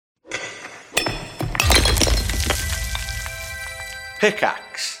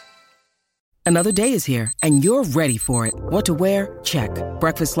Pickaxe. Another day is here, and you're ready for it. What to wear? Check.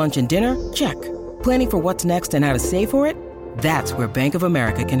 Breakfast, lunch, and dinner? Check. Planning for what's next and how to save for it? That's where Bank of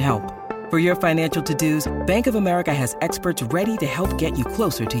America can help. For your financial to-dos, Bank of America has experts ready to help get you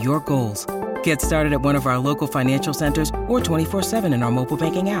closer to your goals. Get started at one of our local financial centers or 24/7 in our mobile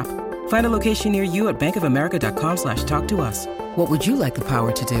banking app. Find a location near you at bankofamerica.com/talktous. What would you like the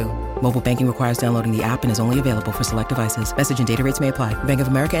power to do? Mobile banking requires downloading the app and is only available for select devices. Message and data rates may apply. Bank of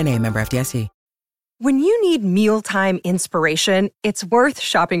America N.A., member FDIC. When you need mealtime inspiration, it's worth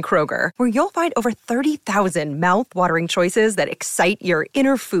shopping Kroger, where you'll find over 30,000 mouth-watering choices that excite your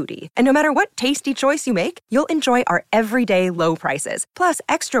inner foodie. And no matter what tasty choice you make, you'll enjoy our everyday low prices, plus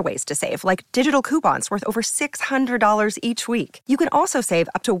extra ways to save, like digital coupons worth over $600 each week. You can also save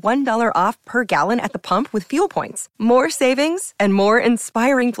up to $1 off per gallon at the pump with fuel points. More savings and more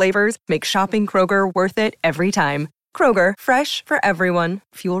inspiring flavors make shopping Kroger worth it every time. Kroger, fresh for everyone.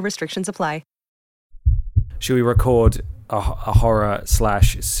 Fuel restrictions apply. Should we record a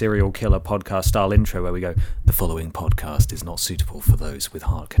horror/serial killer podcast style intro where we go, the following podcast is not suitable for those with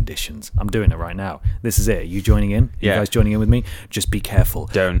heart conditions? I'm doing it right now. This is it. Are you joining in? Yeah. You guys joining in with me? Just be careful.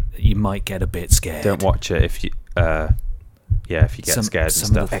 Don't. You might get a bit scared. Don't watch it if you if you get scared and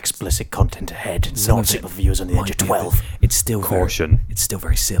stuff. Explicit content ahead. Not suitable for viewers under the age of 12. It's still Caution. It's still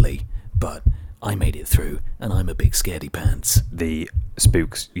very silly, but I made it through, and I'm a big scaredy pants. The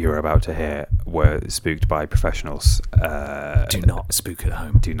spooks you're about to hear were spooked by professionals. Do not spook at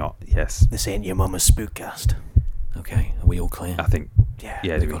home. Do not, yes. This ain't your mama's spookcast. Okay, are we all clear? I think,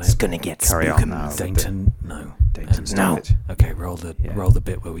 Yeah, do we it's gonna get carry on now? Dainton, no. Dainton, No. stop it. Okay, roll the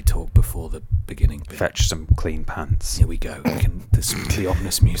bit where we talk before the beginning bit. Fetch some clean pants. Here we go. The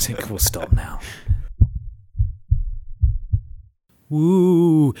ominous music will stop now.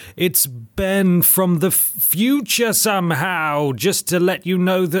 Woo, it's Ben from the future somehow. Just to let you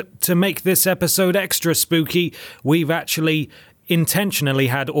know that to make this episode extra spooky, we've actually intentionally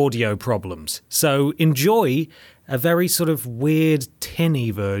had audio problems. So enjoy a very sort of weird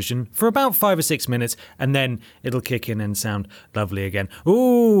tinny version for about 5 or 6 minutes, and then it'll kick in and sound lovely again.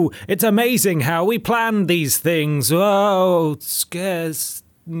 Ooh, it's amazing how we planned these things. Oh, scares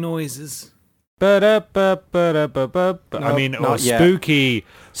noises. I mean, not yet. spooky.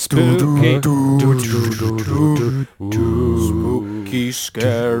 Spooky,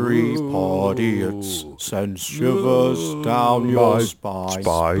 scary idiots send shivers down your spine.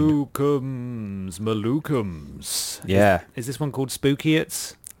 Spookums, malookums. Yeah. Is this one called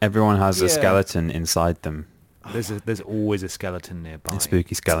Spookyites? Everyone has a Yeah. skeleton inside them. There's always a skeleton nearby.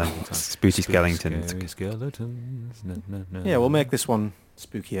 Spooky skeletons. Spooky skeletons. Scary skeletons. No. Yeah, we'll make this one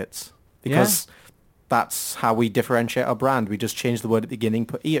Spooky Hits. Because that's how we differentiate our brand. We just change the word at the beginning,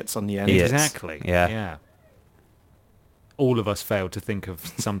 put Eats on the end. Idiots. Exactly. Yeah. All of us failed to think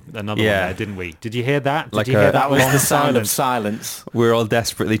of another Yeah. one there, didn't we? Did you hear that? Did Like you hear a- that? That was long the sound of silence? silence. We're all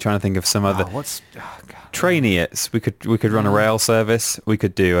desperately trying to think of some other God. trainiots. We could run a rail service. We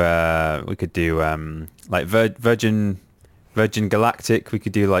could do like Virgin Galactic. We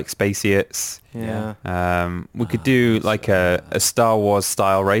could do like Spaciots. Yeah. We could do like a Star Wars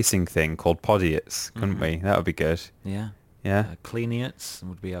style racing thing called Podiots, couldn't we? That would be good. Yeah. Yeah. Cleaniots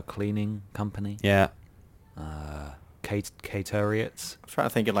would be our cleaning company. Yeah. Cateriots. I'm trying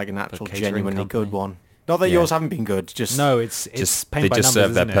to think of like an actual catering genuinely company. good one. Not that Yeah. yours haven't been good, just... No, it's Just- paint they by just numbers,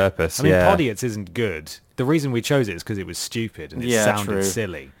 serve their isn't it? purpose, I mean, yeah. Podiots isn't good. The reason we chose it is because it was stupid and it Yeah, sounded true.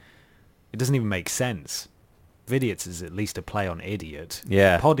 silly. It doesn't even make sense. Vidiots is at least a play on idiot.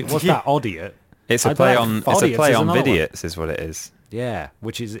 Yeah. What's Yeah. that, odiot? It's a I'd play like on Podiots is another one. Vidiots is what it is. Yeah,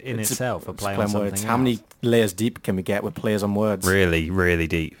 which is in itself a play on Plain something words. else. How many layers deep can we get with players on words? Really, really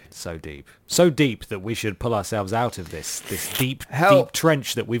deep. So deep that we should pull ourselves out of this deep Help. deep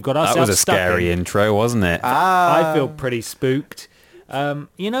trench that we've got That ourselves was a stuck scary in. intro, wasn't it? I feel pretty spooked.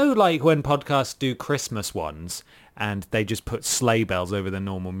 You know, like when podcasts do Christmas ones and they just put sleigh bells over the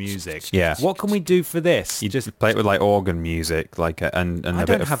normal music. Yeah. What can we do for this? You just play it with like organ music, like and I a bit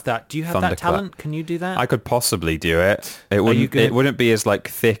don't of have that. Do you have that thunderclap. talent? Can you do that? I could possibly do it. It you wouldn't. gonna- It wouldn't be as like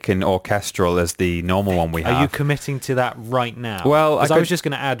thick and orchestral as the normal one we have. Are you committing to that right now? Well, I because I was could- just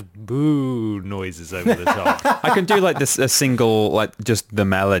going to add boo noises over the top. I can do like this a single like just the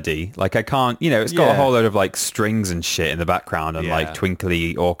melody. Like I can't, it's got a Yeah. whole load of like strings and shit in the background and Yeah. like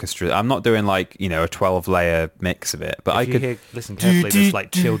twinkly orchestra. I'm not doing like a 12-layer mix of it, but I If you could. listen carefully, there's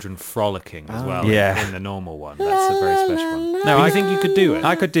like children frolicking as well Yeah. in the normal one. That's a very special one. No, But I you think you could do it?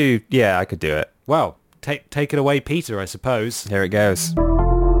 I could do. Yeah, I could do it. Well, take it away, Peter, I suppose. Here it goes.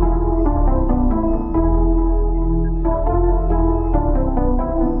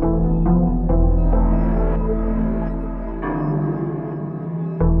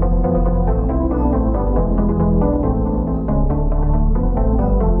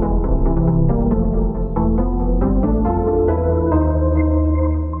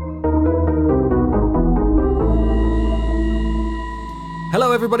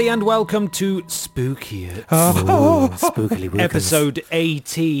 everybody, and welcome to Spooky Spookily wookily. episode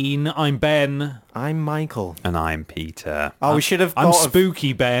 18. I'm Ben. I'm Michael. And I'm Peter. Oh, we should have I'm thought of...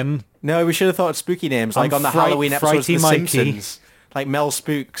 Spooky Ben. No, we should have thought of spooky names, like I'm on the Halloween episodes of The Frighty Mikey. Simpsons. Like Mel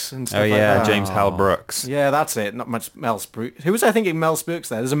Spooks and stuff Oh like yeah, that. James Hal Brooks. Yeah, that's it. Not much Mel Spooks. Who was I thinking Mel Spooks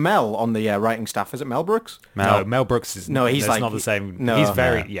there? There's a Mel on the writing staff. Is it Mel Brooks? No, Mel Brooks is No, he's that's like- not the same. no. he's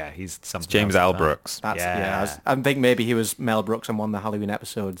very No. he's something. James else L. than that. Brooks. That's, Yeah. I think maybe he was Mel Brooks on one of the Halloween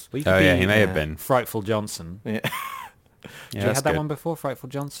episodes. Well, you could Oh yeah, be, he may have been. Frightful Johnson. Yeah. Yeah, you that's had that good. one before, Frightful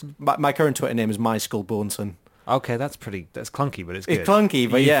Johnson? My current Twitter name is My Skull Bonson. Okay, that's clunky, but it's good. It's clunky,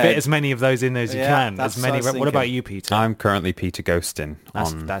 but you yeah. fit as many of those in as you Yeah, can. that's As what I many. was What about thinking. you, Peter? I'm currently Peter Ghostin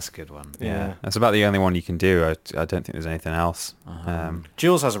That's a good one. Yeah. That's about the only one you can do. I don't think there's anything else.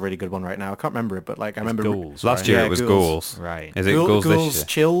 Jules has a really good one right now. I can't remember it, but like I remember Ghouls, Last right? year Yeah, it was Ghouls. Ghouls. Right. Is it Ghouls this Ghouls year?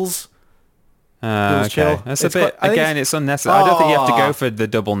 Chills. Okay. Chill. That's It's a bit, quite- I think again, it's- it's unnecessary. I don't think you have to Oh. go for the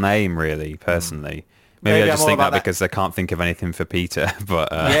double name, really, personally. Maybe Maybe I I'm just all think about that that. because I can't think of anything for Peter. But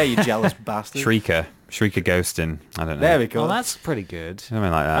Yeah, you jealous bastard. Shrieker Ghostin. I don't know. There we go. Well, that's pretty good.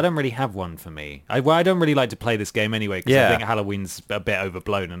 Something like that. I don't really have one for me. I don't really like to play this game anyway because Yeah. I think Halloween's a bit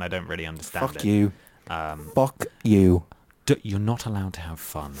overblown and I don't really understand it. Fuck you. Fuck you. You're not allowed to have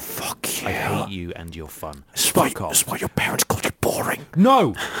fun. Fuck you. I hate you and your fun. That's why, Fuck off. that's why your parents called you boring.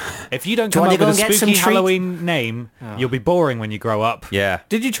 No! If you don't come wanna up go with a and get some spooky treats? Halloween name, you'll be boring when you grow up. Yeah.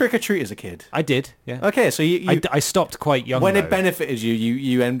 Did you trick or treat as a kid? I did, yeah. Okay, so you I stopped quite young, when though. it benefited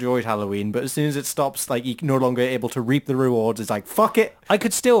you enjoyed Halloween, but as soon as it stops, like you're no longer able to reap the rewards. It's like fuck it. I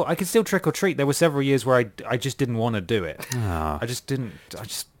could still trick or treat. There were several years where I just didn't want to do it. Ah. I just didn't.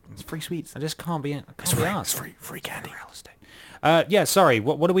 It's free sweets. I just can't be asked. Free candy. Yeah, sorry.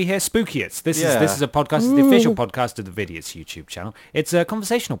 What are we here? Spookyites. This Yeah. is a podcast. It's the official podcast of the Vidiots YouTube channel. It's a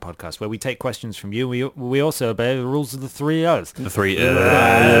conversational podcast where we take questions from you. We also obey the rules of the 3 O's. The three.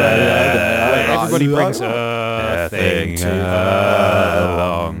 Everybody brings a thing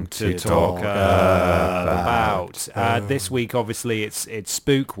along to talk about. This week, obviously, it's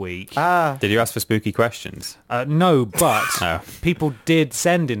Spook Week. Did you ask for spooky questions? No, but Oh. people did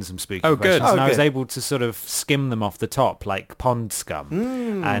send in some spooky Oh, good. questions, and Oh, I was good. able to sort of skim them off the top like pond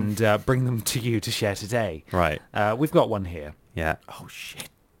scum and bring them to you to share today. Right. We've got one here. Yeah. Oh shit.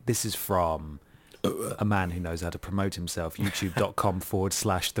 This is from a man who knows how to promote himself,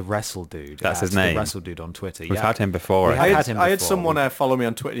 youtube.com/the Wrestle Dude. That's his The name. Wrestle Dude on Twitter. We've had him before. We I have think. had him I had before. someone follow me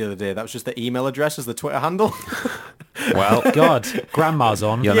on Twitter the other day. That was just the email address as the Twitter handle. Well, God, grandma's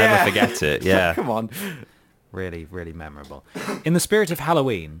on. you'll Yeah. never forget it. Yeah. Come on. Really, really memorable. In the spirit of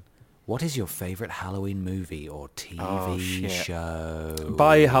Halloween, what is your favourite Halloween movie or TV shit. show?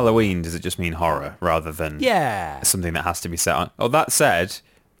 By Halloween, does it just mean horror rather than Yeah. something that has to be set on? Oh, that said,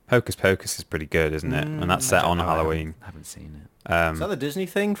 Hocus Pocus is pretty good, isn't it? And that's set on Halloween. I haven't seen it. Is that the Disney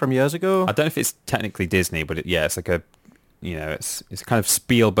thing from years ago? I don't know if it's technically Disney, but it's like a, it's kind of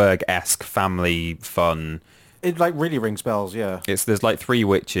Spielberg-esque family fun. It like really rings bells. Yeah. There's like 3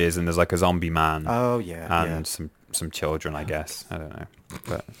 witches and there's like a zombie man Oh yeah. and some children, I guess. I don't know,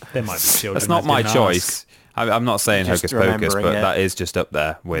 but There might be children. that's not that my didn't choice. I'm not saying Just Hocus Pocus, remembering but it. that is just up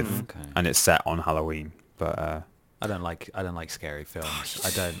there with, Okay. and it's set on Halloween. But ask. I don't like scary films.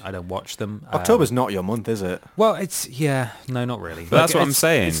 I don't watch them. October's not your month, is it? Well, no, not really. But that's what I'm it's-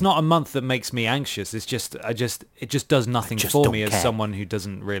 saying. It's not a month that makes me anxious. It's just it just does nothing just for don't me as care. someone who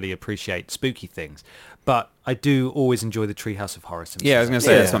doesn't really appreciate spooky things. But I do always enjoy the Treehouse of Horror. yeah, I was going to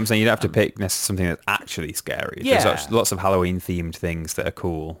say, that's Yeah. what I'm saying. You don't have to pick something that's actually scary. Yeah. There's lots of Halloween-themed things that are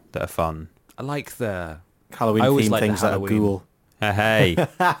cool, that are fun. I like the Halloween I always themed like the things that are Halloween. cool. Hey,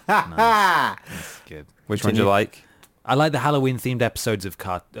 good. which one do you like? I like the Halloween themed episodes of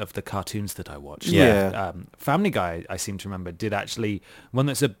the cartoons that I watched. Yeah. Family Guy, I seem to remember, did actually one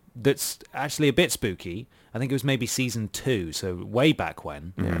that's actually a bit spooky. I think it was maybe season 2, so way back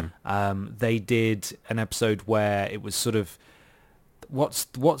when. They did an episode where it was sort of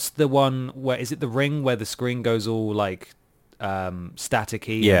what's the one where is it the Ring where the screen goes all like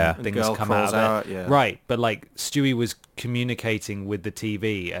staticky Yeah. and The things girl come out crawls of it. out, yeah. Right, but like Stewie was communicating with the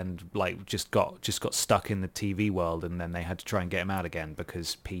TV and like just got stuck in the TV world, and then they had to try and get him out again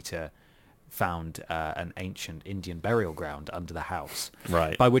because Peter found an ancient Indian burial ground under the house.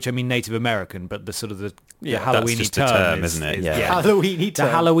 Right. By which I mean Native American, but the sort of the Yeah, that's Halloweeny just a term, term, isn't it? is- Yeah. Halloweeny the term.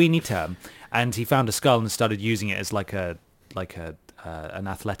 Halloweeny term. And he found a skull and started using it as like an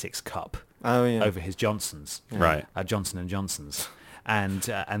athletics cup Oh yeah. over his Johnsons. Right. Johnson and Johnsons, and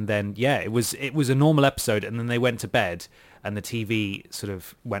then it was a normal episode, and then they went to bed, and the TV sort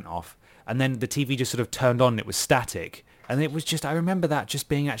of went off, and then the TV just sort of turned on. And it was static, and it was just I remember that just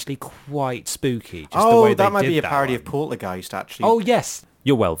being actually quite spooky. Just the way Oh, they that might did be a that parody one. of Poltergeist, actually. Oh yes,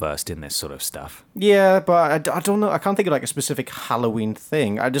 You're well versed in this sort of stuff. Yeah, but I don't know. I can't think of like a specific Halloween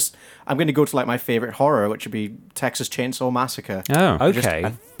thing. I'm going to go to like my favorite horror, which would be Texas Chainsaw Massacre. Oh, Okay. Just a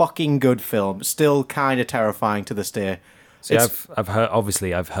fucking good film. Still kind of terrifying to this day. See, I've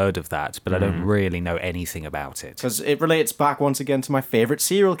heard of that, but I don't really know anything about it. Because it relates back once again to my favorite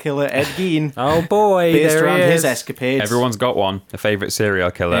serial killer, Ed Gein. Oh boy, based there around he his is. escapades. everyone's got one, a favourite serial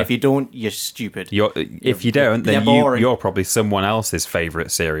killer. And if you don't, you're stupid. If you don't, then you're boring. you're probably someone else's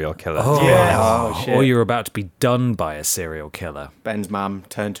favourite serial killer. Yeah. Oh, shit. Or you're about to be done by a serial killer. Ben's mum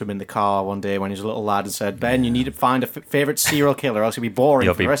turned to him in the car one day when he was a little lad and said, Ben, you need to find a favourite serial killer, or else you'll be boring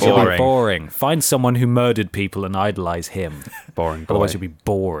You'll for be the rest of your life. boring. Boring. Find someone who murdered people and idolize him. Boring boy. Otherwise, you'll be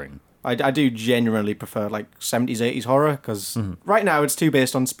boring. I do genuinely prefer like 70s, 80s horror, because right now it's too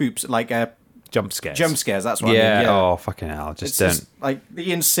based on spoops, like Jump scares. jump scares, that's what I Yeah, mean. Yeah. oh, fucking hell. It's just, like,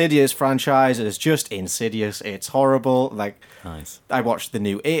 the Insidious franchise is just insidious. It's horrible. Like, Nice. I watched the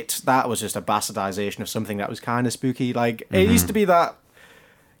new It. That was just a bastardization of something that was kind of spooky. Like, it used to be that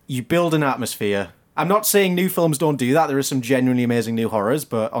you build an atmosphere. I'm not saying new films don't do that. There is some genuinely amazing new horrors,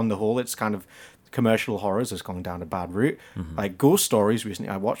 but on the whole, it's kind of commercial horrors has gone down a bad route. Like Ghost Stories recently,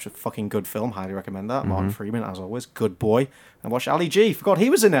 I watched a fucking good film. Highly recommend that. Martin Freeman, as always, good boy. I watched Ali G. Forgot he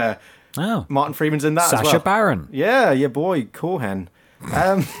was in a. Oh. Martin Freeman's in that as Sacha well. Baron. Yeah, your boy Cohen.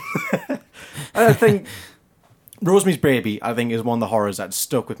 I think Rosemary's Baby, I think, is one of the horrors that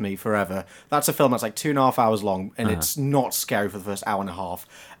stuck with me forever. That's a film that's like 2.5 hours long, and it's not scary for the first hour and a half,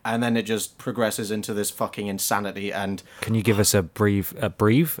 and then it just progresses into this fucking insanity. And Can you give us a brief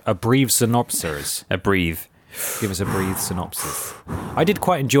synopsis? Breathe. Give us a brief synopsis. I did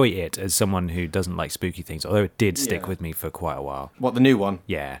quite enjoy it as someone who doesn't like spooky things, although it did stick Yeah. with me for quite a while. what, the new one?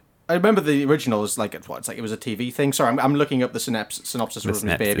 Yeah. I remember the original is like, what, it's like it was a TV thing. Sorry, I'm looking up the synopsis of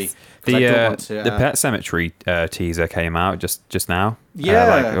Rosemary's Baby. 'cause I don't want to, The Pet Cemetery teaser came out just now.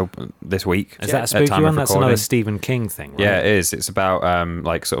 Yeah. This week. Is that a at spooky time one? of That's recording. another Stephen King thing, right? Yeah, it is. It's about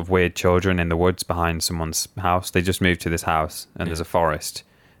like sort of weird children in the woods behind someone's house. They just moved to this house, and there's a forest,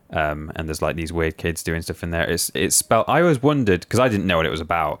 and there's like these weird kids doing stuff in there. It's spelled. I always wondered because I didn't know what it was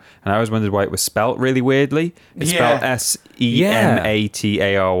about, and I always wondered why it was spelt really weirdly. It's Yeah. spelled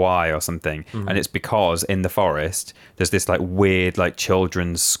SEMATARY or something, and it's because in the forest there's this like weird like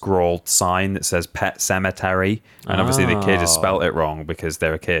children's scrawled sign that says Pet Cemetery, and obviously the kid has spelt it wrong because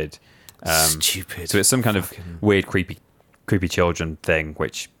they're a kid. Stupid. So it's some kind of weird, creepy children thing,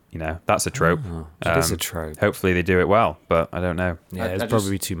 which, you know, that's a trope. it is a trope. Hopefully they do it well, but I don't know. Yeah, I it's just-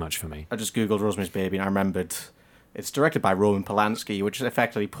 probably too much for me. I just googled Rosemary's Baby and I remembered it's directed by Roman Polanski, which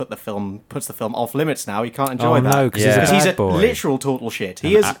effectively puts the film off limits now. You can't enjoy Oh, that. no, 'cause he's a he's bad a boy. literal total shit.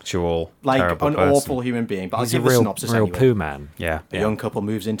 He An is actual like terrible an person. awful human being. But He's I'll a give the real, synopsis real anyway. poo man. Yeah. A young couple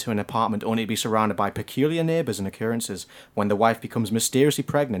moves into an apartment only to be surrounded by peculiar neighbours and occurrences. When the wife becomes mysteriously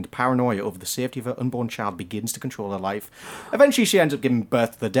pregnant, paranoia over the safety of her unborn child begins to control her life. Eventually, she ends up giving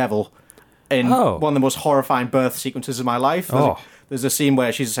birth to the devil in Oh. one of the most horrifying birth sequences of my life. Oh. There's a scene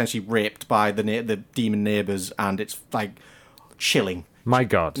where she's essentially raped by the demon neighbours, and it's like chilling. My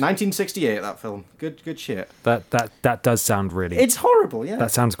God. 1968, that film. Good shit. That does sound really... It's horrible, yeah.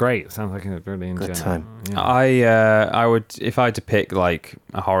 That sounds great. It sounds like a really Good time. I would, if I had to pick like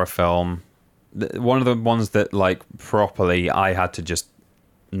a horror film, one of the ones that like properly I had to just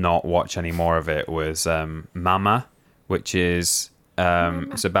not watch any more of it was Mama, which is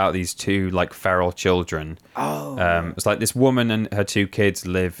it's about these two like feral children. It's like this woman and her two kids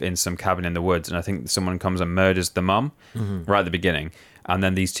live in some cabin in the woods, and I think someone comes and murders the mum right at the beginning, and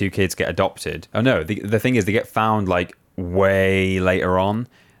then these two kids get adopted. Oh no, the thing is they get found like way later on.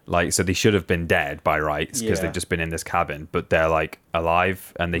 Like, so they should have been dead by rights because Yeah. they've just been in this cabin, but they're like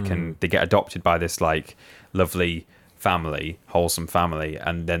alive, and they get adopted by this like lovely family, wholesome family,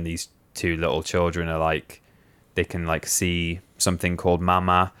 and then these two little children are like, they can like see something called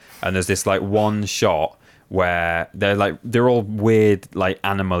Mama, and there's this like one shot where they're all weird like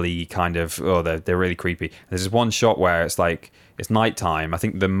animal-y kind of, they're really creepy. There's this one shot where it's like it's nighttime. I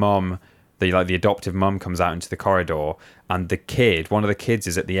think the adoptive mum comes out into the corridor, and one of the kids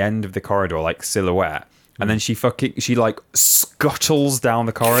is at the end of the corridor, like silhouette, and then she like scuttles down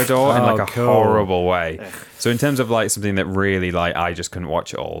the corridor in like a cool. horrible way. So in terms of like something that really like I just couldn't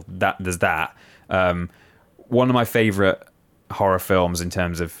watch it all, there's that. One of my favorite horror films in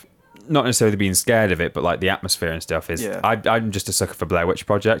terms of not necessarily being scared of it, but like the atmosphere and stuff is Yeah. I'm just a sucker for Blair Witch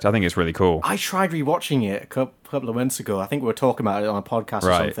Project. I think it's really cool. I tried rewatching it a couple of months ago. I think we were talking about it on a podcast or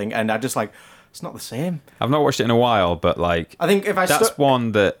Right. something, and I just like, it's not the same. I've not watched it in a while, but like I think if I that's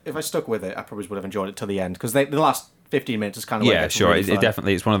one that if I stuck with it, I probably would have enjoyed it till the end, because the last 15 minutes is kind of yeah, sure. Really it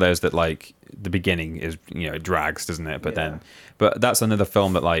definitely, it's one of those that like the beginning is, it drags, doesn't it? But that's another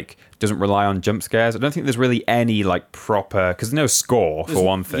film that like doesn't rely on jump scares. I don't think there's really any like proper, because there's no score for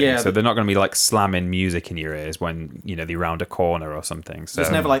one thing, so they're not going to be like slamming music in your ears when they round a corner or something. So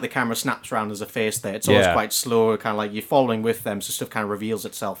there's never like the camera snaps around as a face there. It's always quite slow, kind of like you're following with them, so stuff kind of reveals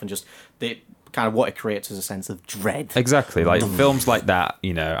itself and just kind of what it creates is a sense of dread. Exactly, like films like that,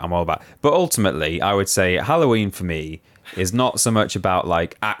 I'm all about. But ultimately, I would say Halloween for me is not so much about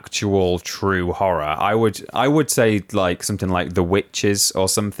like actual true horror. I would say like something like The Witches or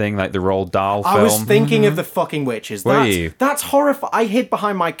something like the Roald Dahl film. I was thinking of The fucking Witches. Were you? That's horrifying. I hid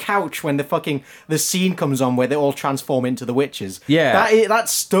behind my couch when the scene comes on where they all transform into the witches. Yeah, that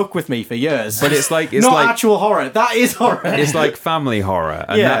stuck with me for years. But it's not like actual horror. That is horror. It's like family horror,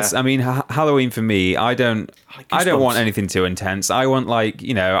 and that's. I mean, Halloween for me, I don't want anything too intense. I want like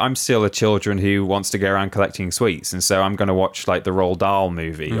I'm still a children who wants to go around collecting sweets, and so I'm going to watch like the Roald Dahl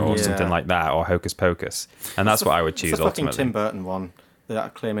movie or something like that, or Hocus Pocus, and that's what I would choose. It's the fucking ultimately. Tim Burton one,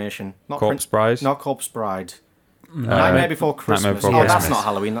 that claymation, not Corpse Bride, not Corpse Bride. Nightmare Before Christmas. That's not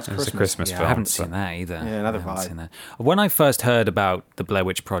Halloween. That's Christmas. It's a Christmas film. I haven't seen that either. Yeah, neither have I. When I first heard about the Blair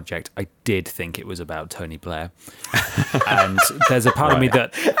Witch Project, I did think it was about Tony Blair. And there's a part of me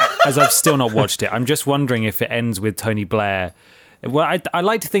that, as I've still not watched it, I'm just wondering if it ends with Tony Blair. Well, I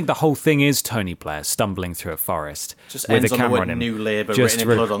like to think the whole thing is Tony Blair stumbling through a forest just with ends a camera on on the him. word New Labour written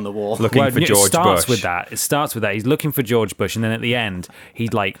in blood on the wall. Looking for George Bush. It starts with that. He's looking for George Bush, and then at the end, he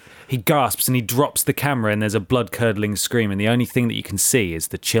gasps and he drops the camera, and there's a blood-curdling scream, and the only thing that you can see is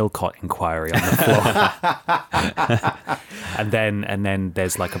the Chilcot inquiry on the floor. and then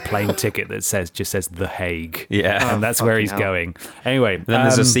there's like a plane ticket that just says The Hague. Yeah. And that's where he's going. Anyway. Then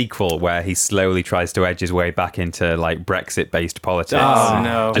there's a sequel where he slowly tries to edge his way back into like Brexit-based politics. Oh,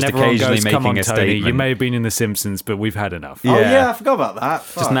 no. Just and everyone occasionally goes, making come on, a Tony, statement. you may have been in The Simpsons, but we've had enough. Oh, yeah, I forgot about that.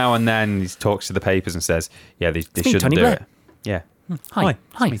 Just now and then he talks to the papers and says, yeah, they shouldn't Tony do Blair. it. Yeah. Hi,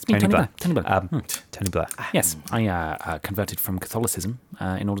 it's me, Tony Blair. Tony Blair. Tony Blair. Yes, I converted from Catholicism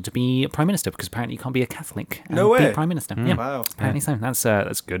in order to be Prime Minister, because apparently you can't be a Catholic and No way. be Prime Minister. Yeah, Wow. apparently so.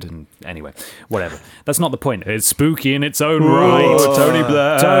 That's good. And anyway, whatever. That's not the point. It's spooky in its own right. Tony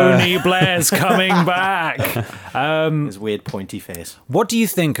Blair. Tony Blair's coming back. His weird pointy face. What do you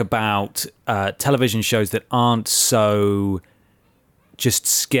think about television shows that aren't so just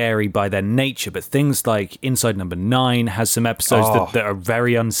scary by their nature, but things like Inside Number 9 has some episodes that are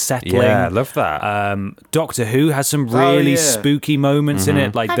very unsettling. Yeah, I love that. Doctor Who has some really spooky moments in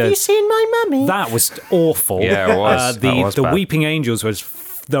it. Like Have you seen my mummy? That was awful. Yeah, it was. That was the bad. Weeping Angels was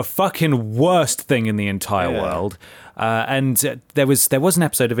the fucking worst thing in the entire world. And there was an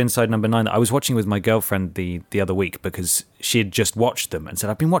episode of Inside Number 9 that I was watching with my girlfriend the other week, because she had just watched them and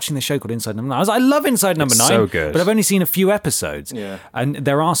said, I've been watching this show called Inside Number 9. I was like, I love Inside Number 9, so good. but I've only seen a few episodes. Yeah. And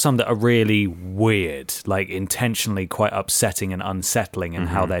there are some that are really weird, like intentionally quite upsetting and unsettling in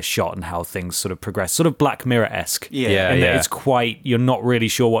how they're shot and how things sort of progress. Sort of Black Mirror-esque. Yeah. And that it's quite, you're not really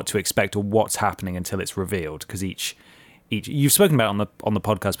sure what to expect or what's happening until it's revealed, because each you've spoken about it on the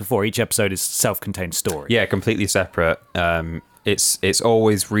podcast before. Each episode is self-contained story. Yeah, completely separate. It's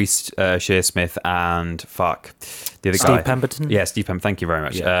always Reece Shearsmith and the other guy, Steve Pemberton. Yeah, Steve Pemberton. Thank you very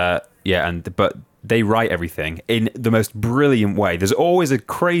much. Yeah. But they write everything in the most brilliant way. There's always a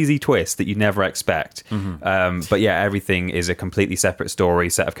crazy twist that you never expect. But yeah, everything is a completely separate story,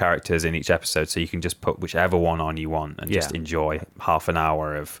 set of characters in each episode, so you can just put whichever one on you want and just enjoy half an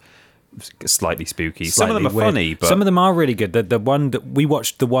hour of slightly spooky. Some of them are weird. funny, but some of them are really good. The one that we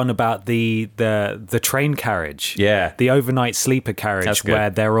watched, the one about the train carriage, the overnight sleeper carriage, where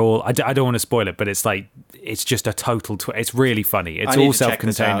they're all. I don't want to spoil it, but it's like it's just a total. It's really funny. It's all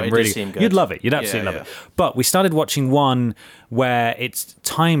self-contained and really. You'd love it. You'd absolutely love it. But we started watching one where its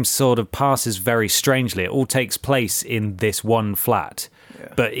time sort of passes very strangely. It all takes place in this one flat.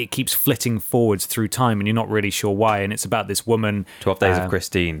 But it keeps flitting forwards through time, and you're not really sure why. And it's about this woman. 12 Days of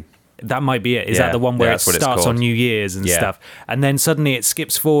Christine. That might be it. Is that the one where it starts on New Year's and stuff? And then suddenly it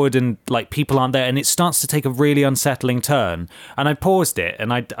skips forward and like people aren't there, and it starts to take a really unsettling turn. And I paused it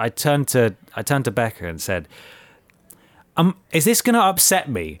and I turned to Becca and said, is this going to upset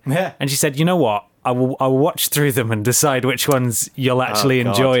me? Yeah. And she said, you know what? I will watch through them and decide which ones you'll actually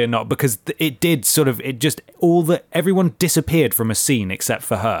enjoy and not, because it did everyone disappeared from a scene except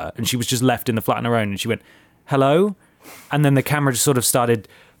for her, and she was just left in the flat on her own, and she went, hello? And then the camera just sort of started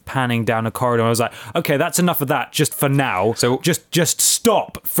panning down a corridor. I was like, okay, that's enough of that just for now. So just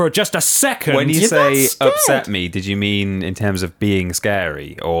stop for just a second. When you say upset me, did you mean in terms of being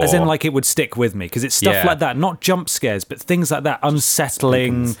scary? Or as in like it would stick with me? Because it's stuff like that, not jump scares, but things like that,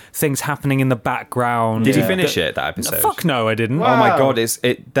 unsettling, things happening in the background. Did you finish that episode? Fuck no, I didn't. Wow. Oh my God,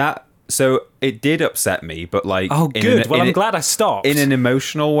 so it did upset me, but like... Oh, good. I'm glad I stopped. In an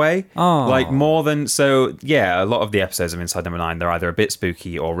emotional way. Oh. Like more than... So, yeah, a lot of the episodes of Inside Number 9, they're either a bit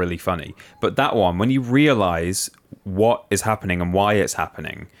spooky or really funny. But that one, when you realise what is happening and why it's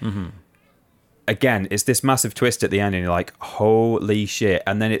happening, again, it's this massive twist at the end and you're like, holy shit.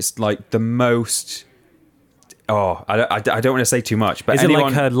 And then it's like the most... Oh, I don't want to say too much, but is it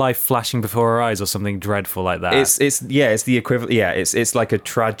like her life flashing before her eyes or something dreadful like that? It's the equivalent. Yeah, it's like a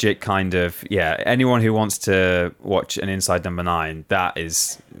tragic kind of Anyone who wants to watch an Inside Number 9, that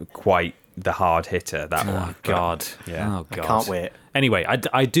is quite the hard hitter. That one. Oh God. Yeah. Oh God. I can't wait. Anyway,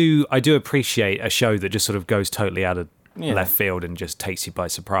 I do appreciate a show that just sort of goes totally out of left field and just takes you by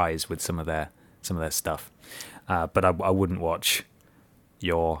surprise with some of their stuff. But I wouldn't watch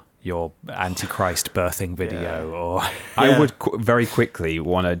your Antichrist birthing video or I would very quickly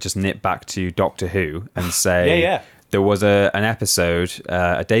want to just nip back to Doctor Who and say there was an episode,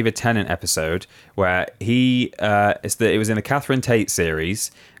 a David Tennant episode, where it was in a Catherine Tate series,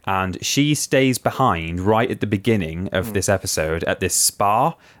 and she stays behind right at the beginning of this episode at this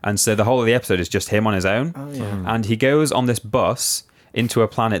spa, and so the whole of the episode is just him on his own, and he goes on this bus into a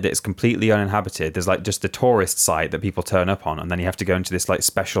planet that's completely uninhabited. There's like just a tourist site that people turn up on, and then you have to go into this like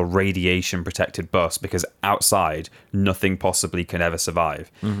special radiation protected bus because outside nothing possibly can ever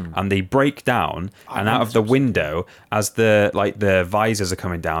survive. And they break down, and out of the window, as the visors are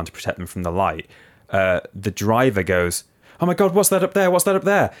coming down to protect them from the light, the driver goes, "Oh my God, what's that up there? What's that up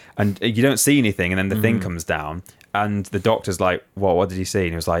there?" And you don't see anything, and then the thing comes down, and the doctor's like, "What did he see?"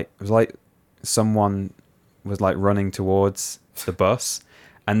 And it was like someone was like running towards the bus,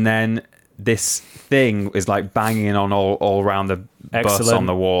 and then this thing is like banging on all around the bus on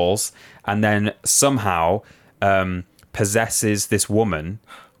the walls, and then somehow possesses this woman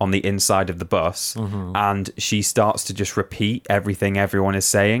on the inside of the bus, and she starts to just repeat everything everyone is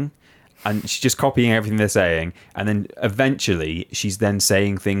saying, and she's just copying everything they're saying, and then eventually she's then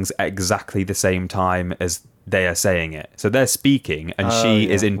saying things at exactly the same time as they are saying it. So they're speaking, and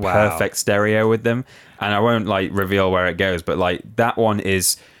she is in perfect stereo with them. And I won't like reveal where it goes, but like that one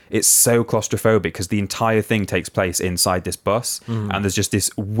it's so claustrophobic because the entire thing takes place inside this bus, and there's just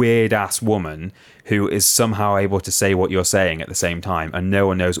this weird ass woman who is somehow able to say what you're saying at the same time, and no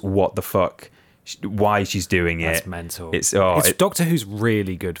one knows what the fuck, why she's doing it. That's mental. It's Doctor Who's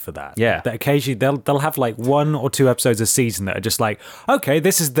really good for that. Yeah. That occasionally they'll have like 1 or 2 episodes a season that are just like, okay,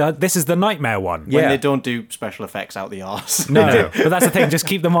 this is the nightmare one. When they don't do special effects out the arse. No. But that's the thing. Just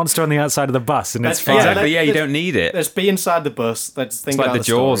keep the monster on the outside of the bus, and it's fine. Exactly. Yeah, you don't need it. Let's be inside the bus. Let's think it's about like the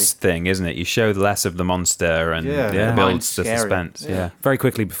Jaws thing, isn't it? You show less of the monster, and it builds the suspense. Yeah. Very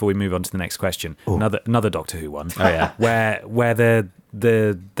quickly before we move on to the next question, another Doctor Who one. Oh yeah. where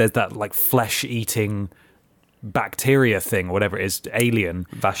there's that like flesh eating bacteria thing or whatever it is, alien.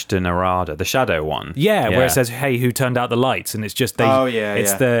 Vashta Narada, the shadow one. Yeah, where it says, "Hey, who turned out the lights?" And it's just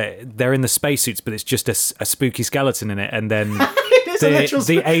they're in the spacesuits, but it's just a spooky skeleton in it, and then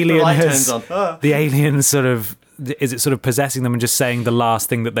the alien sort of is it sort of possessing them and just saying the last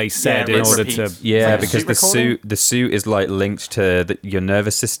thing that they said in order to because the suit is like linked to your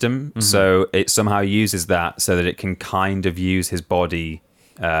nervous system, so it somehow uses that so that it can kind of use his body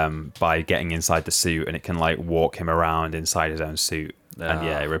by getting inside the suit, and it can like walk him around inside his own suit, and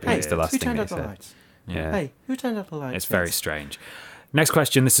it repeats the last thing they said. Hey, who turned out the lights? It's very strange. Next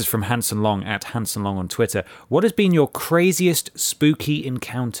question. This is from Hanson Long at Hanson Long on Twitter. What has been your craziest spooky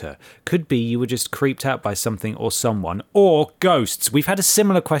encounter? Could be you were just creeped out by something or someone, or ghosts. We've had a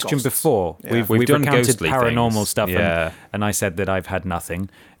similar question before. Yeah. We've done recounted ghostly paranormal things. stuff, Yeah. and I said that I've had nothing.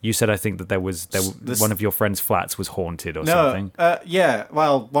 You said I think that there was one of your friend's flats was haunted or something. Yeah.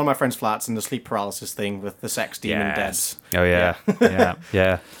 Well, one of my friend's flats and the sleep paralysis thing with the sex demon dead. Oh yeah.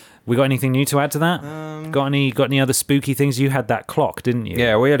 Yeah. We got anything new to add to that? Got any other spooky things? You had that clock, didn't you?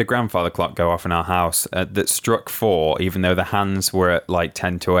 Yeah, we had a grandfather clock go off in our house that struck 4, even though the hands were at like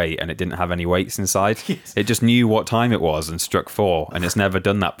 10 to 8 and it didn't have any weights inside. Yes. It just knew what time it was and struck 4, and it's never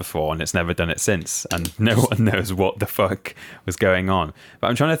done that before, and it's never done it since, and no one knows what the fuck was going on. But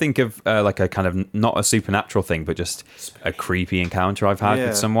I'm trying to think of like a kind of, not a supernatural thing, but just a creepy encounter I've had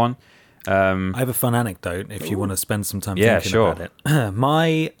with someone. I have a fun anecdote if you want to spend some time thinking about it.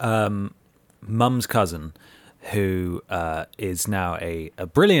 My mum's cousin, who is now a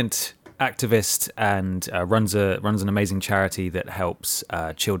brilliant activist and runs an amazing charity that helps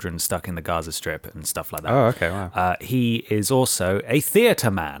children stuck in the Gaza Strip and stuff like that. Oh, okay, wow. He is also a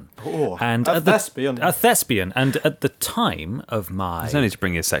theatre man. And a thespian. A thespian. And at the time of my... There's no need to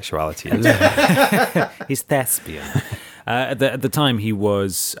bring his sexuality into He's thespian. At the time, he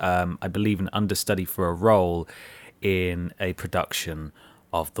was, I believe, an understudy for a role in a production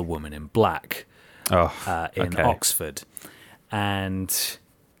of The Woman in Black in Oxford. And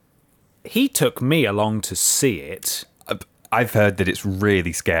he took me along to see it. I've heard that it's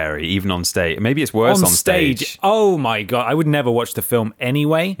really scary, even on stage. Maybe it's worse on stage. Oh my God. I would never watch the film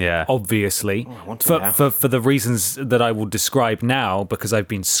anyway, obviously, for the reasons that I will describe now, because I've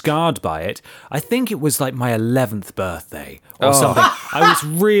been scarred by it. I think it was like my 11th birthday or something. I was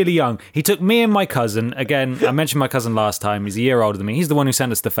really young. He took me and my cousin. Again, I mentioned my cousin last time. He's a year older than me. He's the one who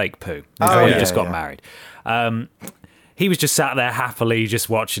sent us the fake poo. He just got married. He was just sat there happily just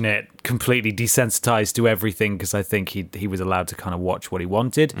watching it, completely desensitized to everything, because I think he was allowed to kind of watch what he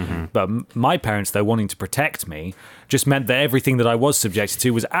wanted. Mm-hmm. But my parents, though, wanting to protect me, just meant that everything that I was subjected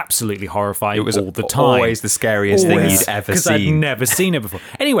to was absolutely horrifying all the time. Always the scariest thing you'd ever seen. Because I'd never seen it before.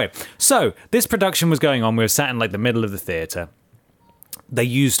 Anyway, so this production was going on. We were sat in like the middle of the theatre. They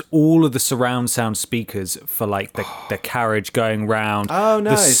used all of the surround sound speakers for like the carriage going round. Oh,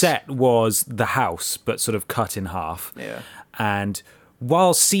 nice. The set was the house, but sort of cut in half. Yeah. And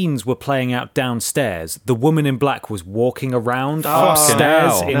while scenes were playing out downstairs, the Woman in Black was walking around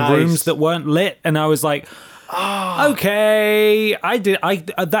upstairs in rooms that weren't lit. And I was like, okay.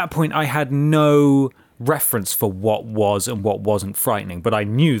 At that point, I had no reference for what was and what wasn't frightening, but I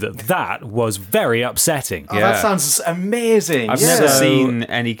knew that was very upsetting. That sounds amazing. I've never seen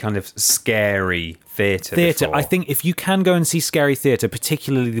any kind of scary theatre before. I think if you can go and see scary theatre,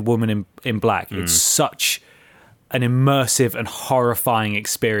 particularly The Woman in Black, it's such an immersive and horrifying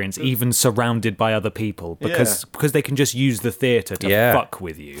experience, even surrounded by other people, because they can just use the theatre to fuck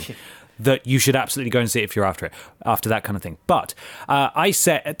with you. That you should absolutely go and see it if you're after that kind of thing. But I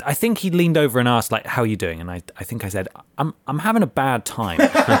think he leaned over and asked, like, how are you doing? And I think I said, I'm having a bad time.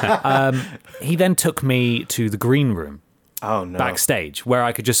 He then took me to the green room backstage, where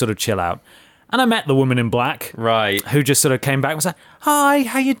I could just sort of chill out. And I met the Woman in Black, right? Who just sort of came back and was like, "Hi,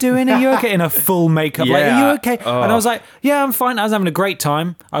 how you doing? Are you okay?" In a full makeup, like, "Are you okay?" And I was like, "Yeah, I'm fine." I was having a great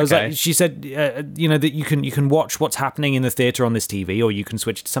time. I was like, she said, that you can watch what's happening in the theatre on this TV, or you can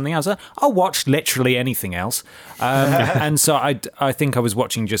switch to something else. I'll watch literally anything else. And so I think I was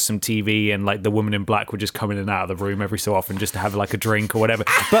watching just some TV, and like the Woman in Black would just come in and out of the room every so often just to have like a drink or whatever.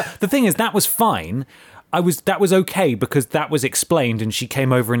 But the thing is, that was fine. That was okay, because that was explained, and she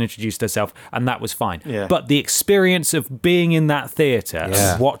came over and introduced herself, and that was fine. Yeah. But the experience of being in that theatre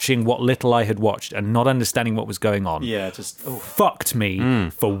and watching what little I had watched and not understanding what was going on fucked me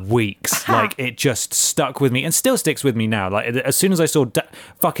for weeks. Like, it just stuck with me, and still sticks with me now. Like, as soon as I saw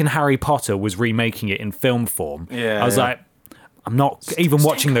fucking Harry Potter was remaking it in film form, I was like, I'm not even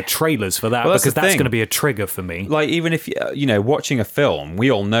watching the trailers for that, because that's going to be a trigger for me. Like, even if, watching a film,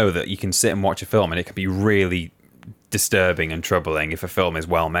 we all know that you can sit and watch a film and it can be really disturbing and troubling if a film is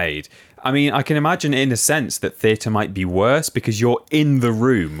well made. I mean, I can imagine in a sense that theatre might be worse, because you're in the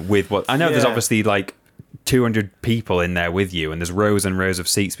room with what... I know there's obviously like 200 people in there with you, and there's rows and rows of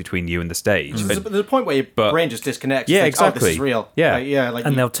seats between you and the stage. There's a point where your brain just disconnects. Yeah, exactly. This is real. Yeah,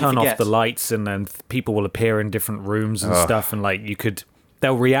 and they'll turn off the lights, and then people will appear in different rooms and stuff, and like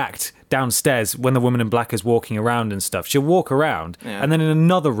they'll react downstairs when the Woman in Black is walking around and stuff. She'll walk around, and then in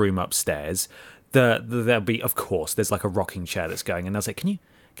another room upstairs, there'll be, of course, there's like a rocking chair that's going, and they'll say, Can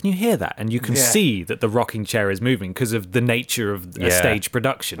you hear that? And you can see that the rocking chair is moving because of the nature of a stage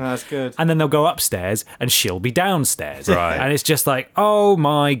production. That's good. And then they'll go upstairs and she'll be downstairs. Right. And it's just like, oh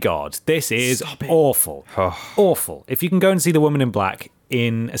my God, this is awful. Awful. If you can go and see The Woman in Black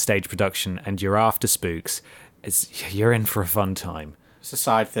in a stage production and you're after spooks, you're in for a fun time. It's a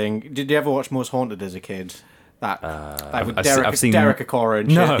side thing. Did you ever watch Most Haunted as a kid? With I've seen Derek Acorah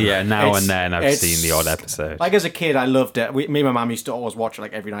and shit. No. Yeah, now and then I've seen the odd episode. Like, as a kid, I loved it. Me and my mum used to always watch it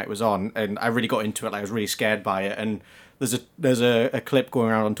like every night it was on, and I really got into it. Like, I was really scared by it. And there's a clip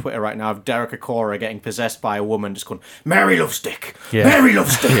going around on Twitter right now of Derek Acorah getting possessed by a woman, just going, "Mary loves Dick, Mary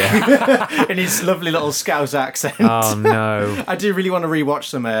loves Dick," in his lovely little Scouse accent. Oh no! I do really want to rewatch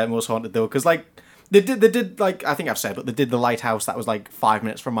some Most Haunted though, because like, They did like, I think I've said, but they did The Lighthouse that was like 5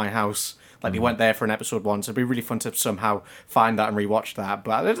 minutes from my house. Like, they went there for an episode once. It'd be really fun to somehow find that and rewatch that.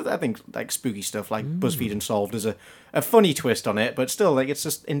 But I think, like, spooky stuff like BuzzFeed Unsolved is a funny twist on it, but still, like, it's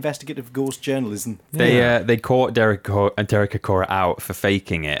just investigative ghost journalism. They caught Derek Acorah out for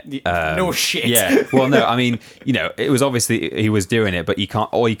faking it. No shit. Yeah. Well, no, I mean, it was obviously he was doing it, but you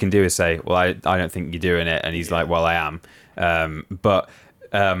can't. All you can do is say, "Well, I don't think you're doing it," and he's like, "Well, I am."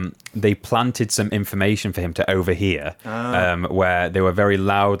 They planted some information for him to overhear, where they were very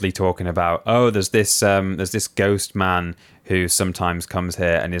loudly talking about, there's this ghost man who sometimes comes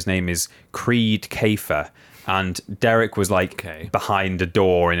here, and his name is Creed Kafer. And Derek was like behind a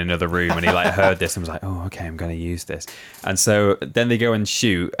door in another room, and he like heard this and was like, "Oh, okay, I'm going to use this." And so then they go and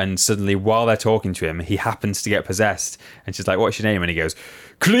shoot, and suddenly while they're talking to him, he happens to get possessed, and she's like, "What's your name?" And he goes,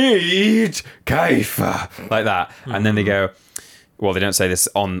 "Creed Kafer," like that. Mm-hmm. And then they go, well, they don't say this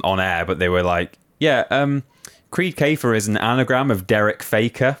on air, but they were like, Creed Kafer is an anagram of Derek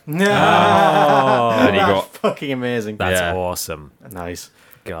Faker. No, and he got fucking amazing. That's awesome. Nice.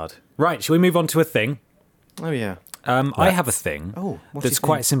 God. Right, shall we move on to a thing? Oh, yeah. I have a thing that's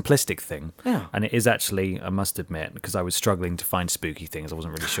quite a simplistic thing. Yeah. And it is actually, I must admit, because I was struggling to find spooky things. I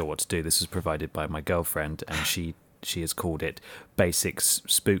wasn't really sure what to do. This was provided by my girlfriend, and she has called it Basic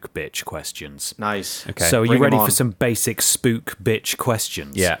Spook Bitch Questions. Nice. Okay. So are you ready for some basic spook bitch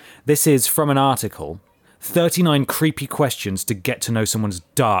questions? Yeah. This is from an article, 39 creepy questions to get to know someone's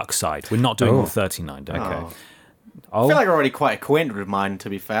dark side. We're not doing all 39, don't we? Okay. I feel like I'm already quite acquainted with mine, to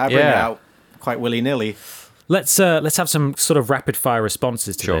be fair. I bring it out quite willy-nilly. Let's have some sort of rapid-fire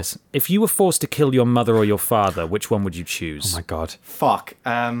responses to this. If you were forced to kill your mother or your father, which one would you choose? Oh, my God. Fuck.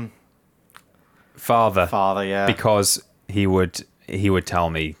 Father. Father, yeah. Because he would tell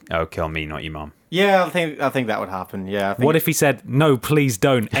me, "Oh, kill me, not your mum." Yeah, I think that would happen. Yeah. What if he said, "No, please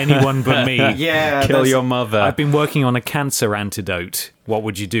don't. Anyone but me." Yeah. Kill your mother. I've been working on a cancer antidote. What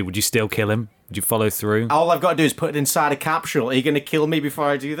would you do? Would you still kill him? Would you follow through? All I've got to do is put it inside a capsule. Are you going to kill me before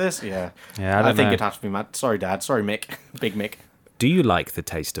I do this? Yeah. Yeah, I think it'd have to be Matt. Sorry, Dad. Sorry, Mick. Big Mick. Do you like the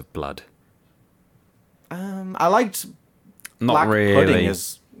taste of blood? I liked not black really. pudding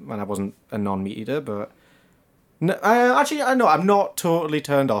when I wasn't a non-meat eater, but no, I'm not totally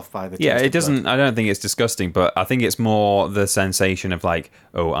turned off by the taste. Yeah, it of doesn't. blood. I don't think it's disgusting, but I think it's more the sensation of like,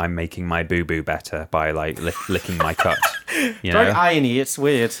 "Oh, I'm making my boo-boo better by like licking my cut." You know, very irony. It's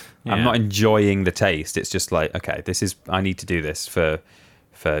weird. Yeah. I'm not enjoying the taste. It's just like, okay, I need to do this for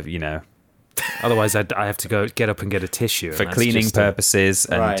Otherwise, I have to go get up and get a tissue for cleaning purposes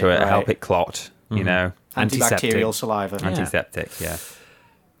and to help it clot. You know, antibacterial saliva, antiseptic. Yeah.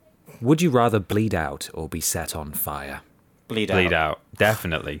 Would you rather bleed out or be set on fire? Bleed out,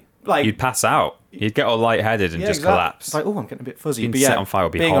 definitely. Like, you'd pass out. You'd get all lightheaded and just collapse. It's like, oh, I'm getting a bit fuzzy. Being set on fire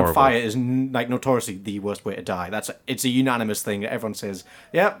would be being horrible. on fire is like notoriously the worst way to die. It's a unanimous thing. Everyone says,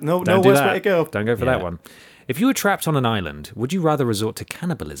 "Yeah, no worst way to go." Don't go for that one. If you were trapped on an island, would you rather resort to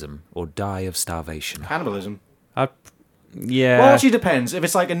cannibalism or die of starvation? Cannibalism. Yeah. Well, it actually depends. If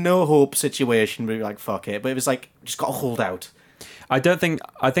it's like a no hope situation, we'd be like, fuck it. But if it's like, just got to hold out. I think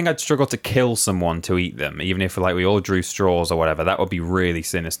I'd struggle to kill someone to eat them, even if like we all drew straws or whatever. That would be really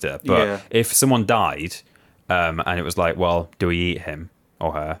sinister. But if someone died, and it was like, well, do we eat him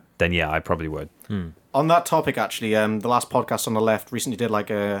or her? Then yeah, I probably would. On that topic, actually, the last podcast on the left recently did like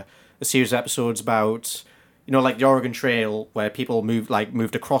a series of episodes about, like the Oregon Trail, where people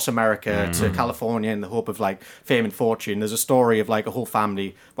moved across America to California in the hope of like fame and fortune. There's a story of like a whole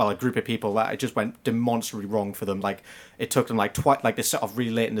family, a group of people that it just went demonstrably wrong for them. Like it took them like they set off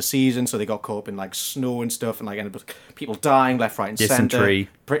really late in the season, so they got caught up in like snow and stuff, and like ended up with people dying left, right, and dysentery.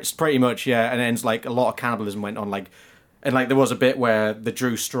 Center. Pretty much, yeah. And then like a lot of cannibalism went on, and there was a bit where they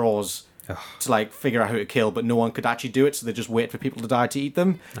drew straws to like figure out who to kill, but no one could actually do it, so they just wait for people to die to eat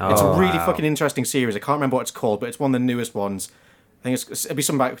them. It's a really fucking interesting series. I can't remember what it's called, but it's one of the newest ones. I think it'd be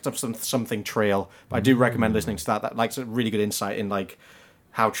something about something trail. But I do recommend listening to that. That like, it's a really good insight in like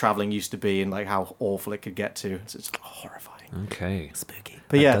how traveling used to be and like how awful it could get to. It's horrifying. Okay, spooky.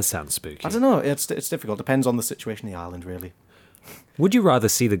 But that does sound spooky. I don't know. It's difficult. Depends on the situation of the island, really. Would you rather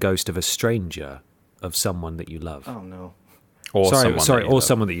see the ghost of a stranger, of someone that you love? Oh no.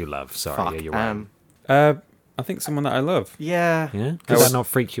 Someone that you love. Sorry, Fuck. Yeah, you're right. I think someone that I love. Yeah. Does that not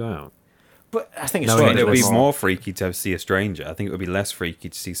freak you out? But I think it's it would be more freaky to see a stranger. I think it would be less freaky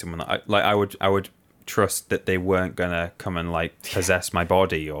to see someone that I would trust that they weren't gonna come and like possess my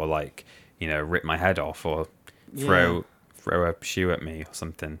body or like rip my head off or throw a shoe at me or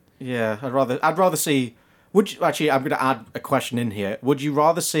something. Yeah, I'd rather see. Would you, actually, I'm going to add a question in here. Would you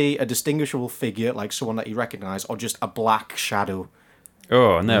rather see a distinguishable figure, like someone that you recognise, or just a black shadow?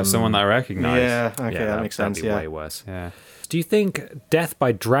 Oh no, someone that I recognise. Yeah, okay, that makes sense. That'd be yeah, way worse. Yeah. Do you think death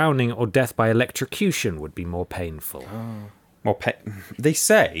by drowning or death by electrocution would be more painful? Well, they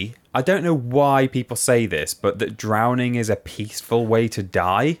say, I don't know why people say this, but that drowning is a peaceful way to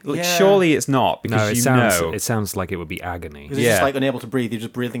die. Like, surely it's not, because it sounds like it would be agony. Because it's just like unable to breathe. You're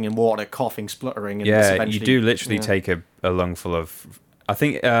just breathing in water, coughing, spluttering. And you do literally take a lungful of... I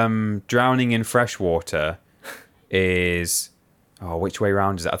think drowning in fresh water is... Oh, which way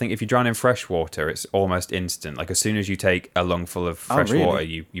round is it? I think if you drown in fresh water, it's almost instant. Like, as soon as you take a lungful of fresh water,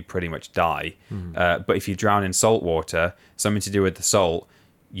 you pretty much die. But if you drown in salt water, something to do with the salt,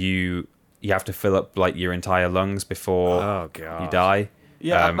 you have to fill up, like, your entire lungs before you die.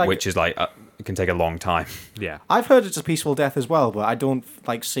 Yeah, which is, like... it can take a long time. Yeah, I've heard it's a peaceful death as well, but I don't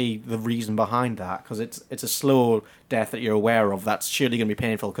see the reason behind that, because it's a slow death that you're aware of. That's surely going to be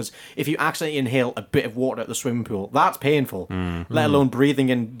painful, because if you accidentally inhale a bit of water at the swimming pool, that's painful. Let alone breathing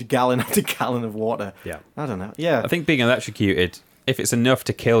in gallon after gallon of water. Yeah, I don't know. Yeah, I think being electrocuted, if it's enough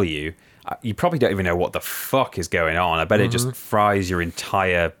to kill you, you probably don't even know what the fuck is going on. I bet it just fries your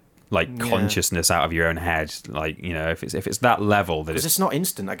entire consciousness out of your own head. Like, if it's that level that it's not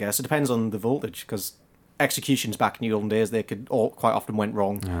instant. I guess it depends on the voltage, because executions back in the olden days, they could quite often went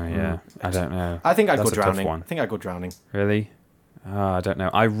wrong. Oh yeah, I don't know. I think I'd go drowning. I think I'd go drowning. Really? I don't know.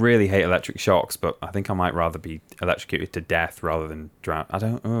 I really hate electric shocks, but I think I might rather be electrocuted to death rather than drown. I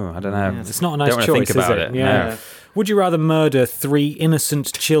don't know. Yeah, it's not a nice choice, think about is it? Yeah. No. Would you rather murder 3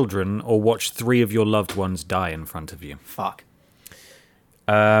 innocent children or watch 3 of your loved ones die in front of you? Fuck.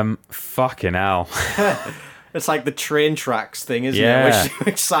 Fucking hell. It's like the train tracks thing, isn't it?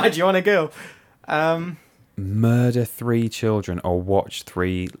 Which side do you want to go? Murder 3 children or watch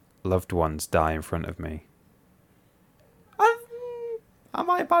 3 loved ones die in front of me. Am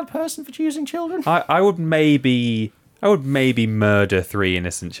I a bad person for choosing children? I would maybe murder 3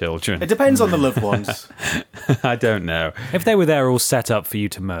 innocent children. It depends on the loved ones. I don't know. If they were there all set up for you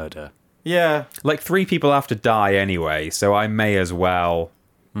to murder. Yeah. Like, 3 people have to die anyway, so I may as well.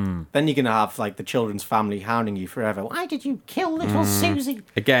 Then you're going to have, like, the children's family hounding you forever. Why did you kill little Susie?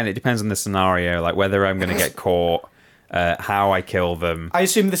 Again, it depends on the scenario, like whether I'm going to get caught, how I kill them. I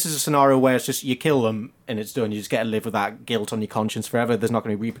assume this is a scenario where it's just you kill them and it's done. You just get to live with that guilt on your conscience forever. There's not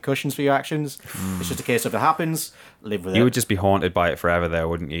going to be repercussions for your actions. It's just a case of it happens, live with it. You would just be haunted by it forever, though,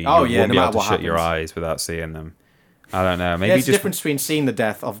 wouldn't you? Oh, you yeah, wouldn't no be able to matter what shut your eyes without seeing them. I don't know. Maybe there's just a difference between seeing the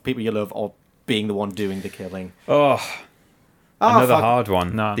death of people you love or being the one doing the killing. Another hard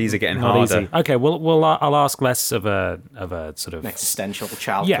one. No, these are getting harder. Easy. Okay, well, I'll ask less of a sort of an existential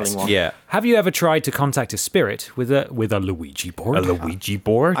child-killing one. Yeah. Have you ever tried to contact a spirit with a Ouija board? A Ouija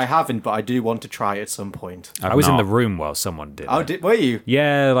board? I haven't, but I do want to try at some point. I was in the room while someone did. Oh, were you?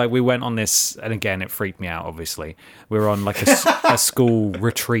 Yeah, like we went on this, and again, it freaked me out. Obviously, we were on like a school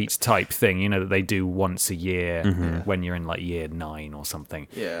retreat type thing, that they do once a year when you're in like year 9 or something.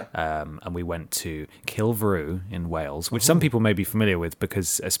 Yeah. And we went to Kilvaroo in Wales, which some people may be familiar with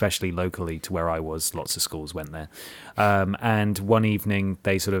because, especially locally to where I was, lots of schools went there. And one evening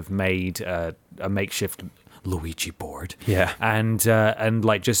they sort of made a makeshift Ouija board, and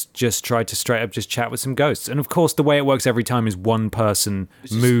like just tried to straight up just chat with some ghosts. And of course, the way it works every time is one person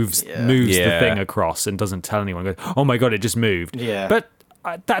moves the thing across and doesn't tell anyone. Goes, oh my god, it just moved. Yeah, but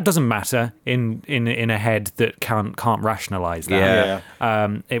that doesn't matter in a head that can't rationalize that.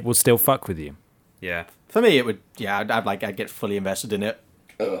 It will still fuck with you. Yeah. For me, it would. Yeah, I'd get fully invested in it.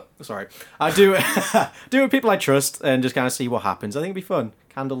 Sorry, I do it with people I trust and just kind of see what happens. I think it'd be fun.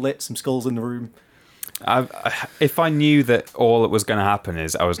 Candle lit, some skulls in the room. If I knew that all that was going to happen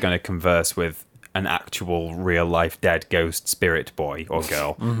is I was going to converse with an actual real life dead ghost spirit boy or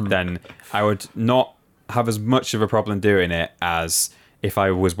girl, then I would not have as much of a problem doing it as if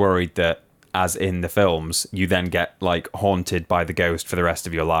I was worried that, as in the films, you then get like haunted by the ghost for the rest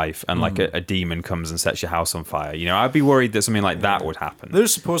of your life, and like a demon comes and sets your house on fire. I'd be worried that something like that would happen.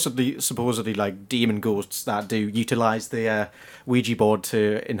 There's supposedly like demon ghosts that do utilize the Ouija board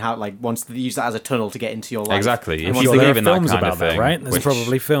to once they use that as a tunnel to get into your life. Exactly. If you believe in that kind of thing, right? There's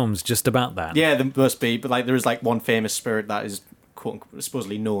probably films just about that. Yeah, there must be. But like, there is like one famous spirit that is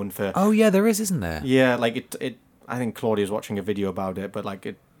supposedly known for. Oh yeah, there is, isn't there? Yeah, like it. I think Claudia's watching a video about it, but like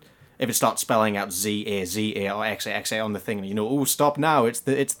it. If it starts spelling out Z-A, Z-A, or X-A on the thing, oh, stop now, it's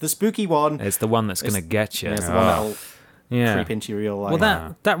the spooky one. It's the one that's going to get you. Yeah, it's the one that'll creep into your real life.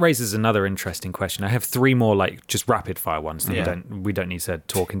 Well, that raises another interesting question. I have 3 more, like, just rapid-fire ones that we don't need to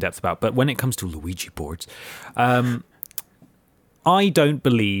talk in depth about. But when it comes to Ouija boards, I don't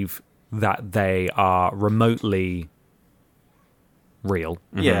believe that they are remotely real.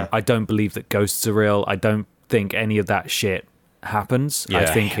 Yeah. I don't believe that ghosts are real. I don't think any of that shit happens. I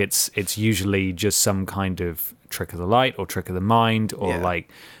think it's usually just some kind of trick of the light or trick of the mind or like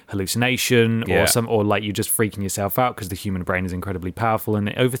hallucination or like you're just freaking yourself out because the human brain is incredibly powerful and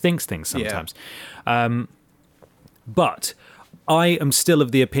it overthinks things sometimes. But I am still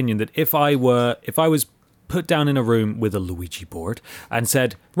of the opinion that if I was put down in a room with a Luigi board and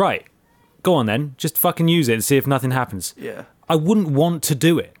said, right, go on then, just fucking use it and see if nothing happens. Yeah. I wouldn't want to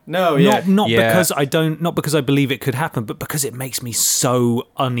do it. No, not because I believe it could happen, but because it makes me so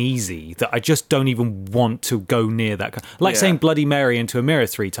uneasy that I just don't even want to go near that. Like saying Bloody Mary into a mirror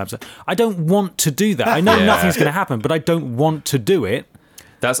 3 times. I don't want to do that. I know nothing's going to happen, but I don't want to do it.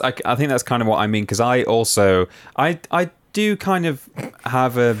 I think that's kind of what I mean, because I also I do kind of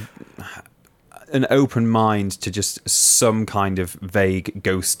have an open mind to just some kind of vague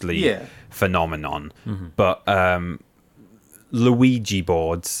ghostly phenomenon, but Luigi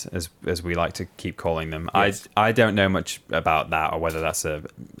boards, as we like to keep calling them, I don't know much about that or whether that's a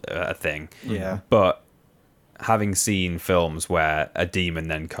thing. But having seen films where a demon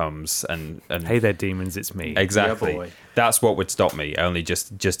then comes and hey there demons, it's me. Exactly. Yeah, that's what would stop me. Only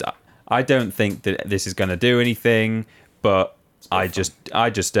just I don't think that this is going to do anything, but I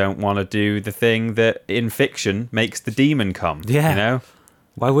just don't want to do the thing that in fiction makes the demon come. Yeah. You know?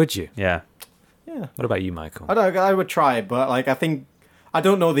 Why would you? Yeah. Yeah. What about you, Michael? I would try it, but like I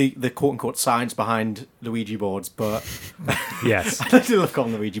don't know the quote unquote science behind Luigi boards, but yes, I like to look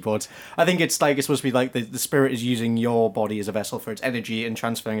on Luigi boards. I think it's supposed to be like the spirit is using your body as a vessel for its energy and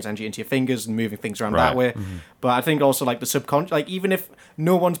transferring its energy into your fingers and moving things around that way. Mm-hmm. But I think also like the subconscious, like even if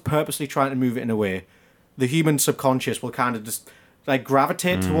no one's purposely trying to move it in a way, the human subconscious will kind of just like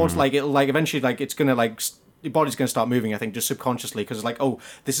gravitate towards like it'll like eventually like it's gonna like. Your body's going to start moving, I think, just subconsciously, because it's like, oh,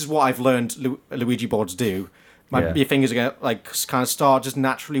 this is what I've learned Luigi boards do. Your fingers are going to like kind of start just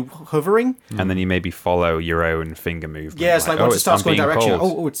naturally hovering. And then you maybe follow your own finger movement. Yeah, it's like once it starts going direction,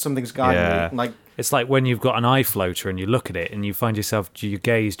 it's something's guiding me. Like, it's like when you've got an eye floater and you look at it and you find yourself, your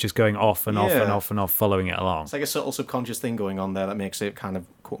gaze just going off and off and off and off, following it along. It's like a subtle subconscious thing going on there that makes it kind of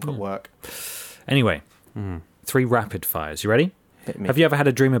quote-unquote work. Anyway, 3 rapid fires. You ready? Hit me. Have you ever had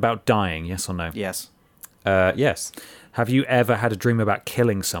a dream about dying, yes or no? Yes. Yes. Have you ever had a dream about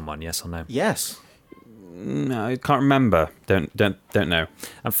killing someone? Yes or no? Yes. No, I can't remember. Don't know.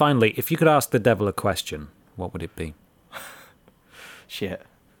 And finally, if you could ask the devil a question, what would it be? Shit.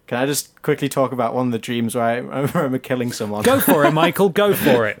 Can I just quickly talk about one of the dreams where I remember killing someone? Go for it, Michael. Go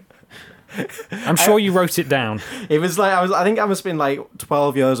for it. I'm sure you wrote it down. It was like I think I must have been like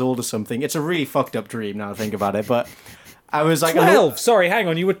 12 years old or something. It's a really fucked up dream now I think about it, but I was like 12. Sorry, hang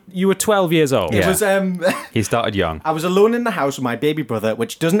on. You were 12 years old. It was he started young. I was alone in the house with my baby brother,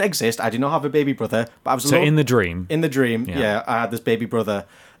 which doesn't exist. I do not have a baby brother, but I was alone. So in the dream. In the dream, yeah, I had this baby brother,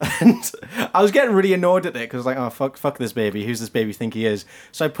 and I was getting really annoyed at it because like, oh fuck this baby. Who's this baby think he is?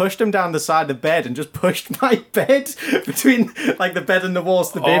 So I pushed him down the side of the bed and just pushed my bed between like the bed and the wall,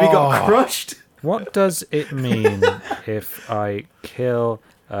 so the baby got crushed. What does it mean if I kill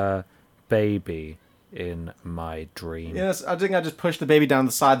a baby in my dream? Yes, I think I just pushed the baby down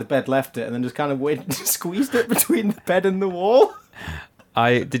the side of the bed, left it, and then just kind of squeezed it between the bed and the wall.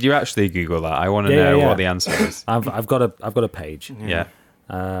 Did you actually Google that? I want to know what the answer is. I've got a page. Yeah.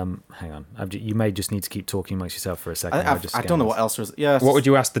 Hang on. You may just need to keep talking amongst yourself for a second. I don't know what else was. Yeah. What would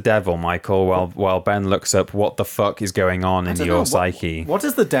you ask the devil, Michael, while Ben looks up what the fuck is going on in your psyche? What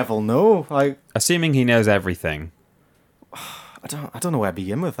does the devil know? Like, assuming he knows everything. I don't know where to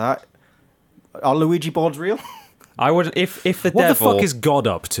begin with that. Are Luigi boards real? I would if the what devil. What the fuck is God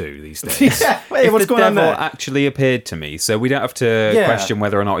up to these days? Wait, what's going on there? If the devil actually appeared to me, so we don't have to question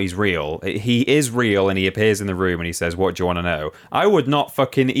whether or not he's real. He is real, and he appears in the room, and he says, "What do you want to know?" I would not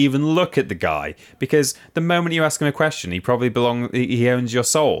fucking even look at the guy, because the moment you ask him a question, he owns your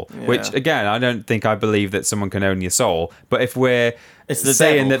soul. Yeah. Which again, I don't think I believe that someone can own your soul. But if we're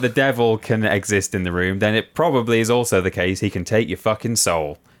saying that the devil can exist in the room, then it probably is also the case he can take your fucking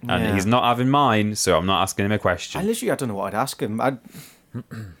soul. And he's not having mine, so I'm not asking him a question. I don't know what I'd ask him.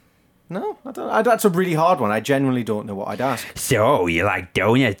 No, I don't. That's a really hard one. I genuinely don't know what I'd ask. So, you like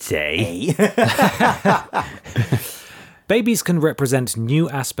donuts, eh? Babies can represent new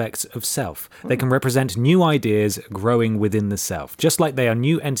aspects of self. They can represent new ideas growing within the self, just like they are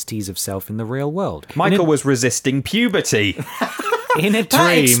new entities of self in the real world. Michael was resisting puberty. In a dream,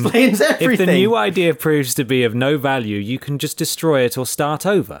 that explains everything. If the new idea proves to be of no value, you can just destroy it or start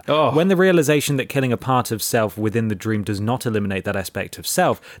over. Oh. When the realization that killing a part of self within the dream does not eliminate that aspect of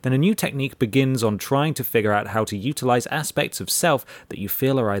self, then a new technique begins on trying to figure out how to utilize aspects of self that you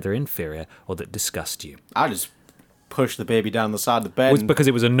feel are either inferior or that disgust you. I just push the baby down the side of the bed. It was because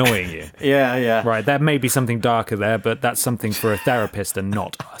it was annoying you. Yeah. Right, there may be something darker there, but that's something for a therapist and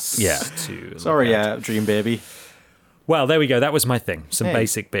not us. Yeah. Sorry, dream baby. Well, there we go. That was my thing. Some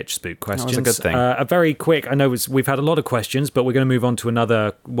basic bitch spook questions. That was a good thing. A very quick, I know we've had a lot of questions, but we're going to move on to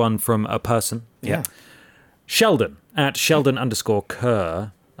another one from a person. Yeah. Sheldon, at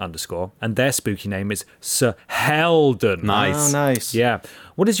Sheldon_Kerr_, and their spooky name is Sir Heldon. Nice. Oh, nice. Yeah.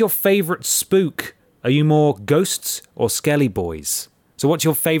 What is your favourite spook? Are you more ghosts or skelly boys? So what's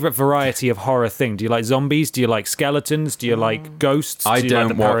your favourite variety of horror thing? Do you like zombies? Do you like skeletons? Do you like ghosts? I Do you don't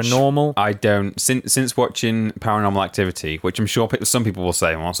like the paranormal? I don't. Since watching Paranormal Activity, which I'm sure some people will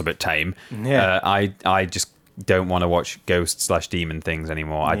say, well, it's a bit tame. Yeah. I just don't want to watch ghost/demon things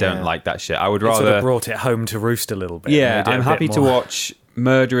anymore. I don't like that shit. I would rather... It sort of brought it home to roost a little bit. Yeah, I'm happy to watch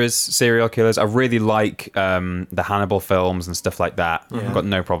murderers, serial killers. I really like the Hannibal films and stuff like that. I've got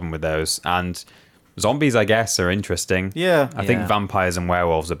no problem with those. And zombies, I guess, are interesting. Yeah. I think vampires and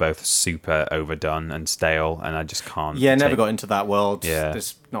werewolves are both super overdone and stale, and I just can't. Yeah, never got into that world. Yeah.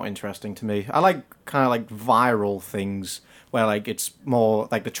 It's not interesting to me. I like kind of like viral things where like it's more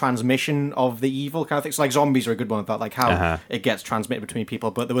like the transmission of the evil kind of things. So, like zombies are a good one of that, like how it gets transmitted between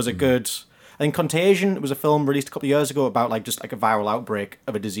people. But there was a good... I think Contagion was a film released a couple of years ago about like just like a viral outbreak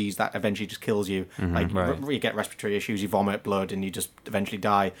of a disease that eventually just kills you. You get respiratory issues, you vomit blood, and you just eventually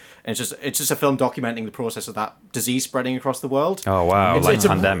die. And it's just a film documenting the process of that disease spreading across the world. Oh wow, it's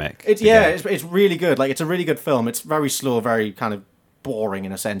pandemic. It's really good. Like it's a really good film. It's very slow, very kind of boring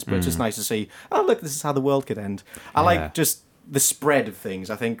in a sense, but it's just nice to see. Oh look, this is how the world could end. I like just the spread of things.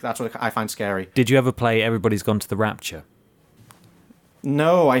 I think that's what I find scary. Did you ever play Everybody's Gone to the Rapture?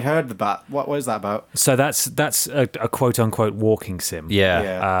 No, I heard that. What is that about? So that's a quote unquote walking sim.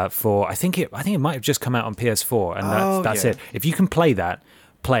 Yeah. For I think it might have just come out on PS4, and that's it. If you can play that,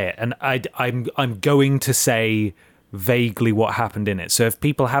 play it. And I'm going to say vaguely what happened in it. So if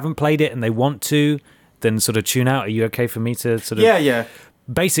people haven't played it and they want to, then sort of tune out. Are you okay for me to sort of? Yeah.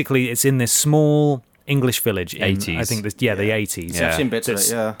 Basically, it's in this small English village in 80s. I think the 80s. I've seen bits of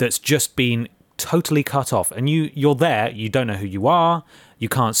it. That's just been totally cut off, and you're there. You don't know who you are. You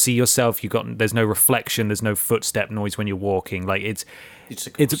can't see yourself. There's no reflection. There's no footstep noise when you're walking. Like it's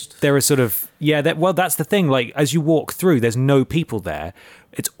there are sort of that's the thing. Like as you walk through, there's no people there.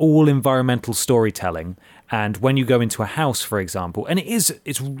 It's all environmental storytelling. And when you go into a house, for example, and it's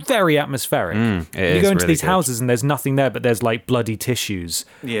very atmospheric. You go into these houses and there's nothing there, but there's like bloody tissues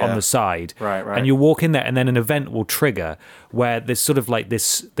on the side. Right. And you walk in there, and then an event will trigger where there's sort of like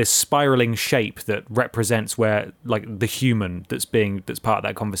this spiraling shape that represents where like the human that's part of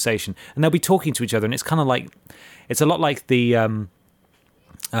that conversation, and they'll be talking to each other, and it's kind of like it's a lot like the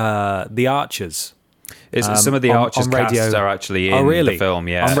Archers. Some of the Archers casts are actually in the film,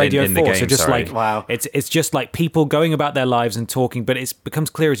 on Radio 4, in the game. So just sorry. like wow, it's just like people going about their lives and talking, but it becomes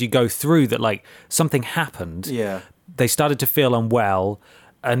clear as you go through that like something happened. Yeah, they started to feel unwell,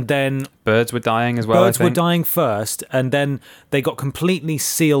 and then birds were dying as well. Birds were dying first, and then they got completely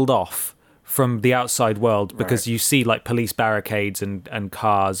sealed off from the outside world because you see like police barricades and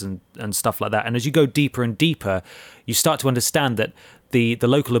cars and stuff like that. And as you go deeper and deeper, you start to understand that the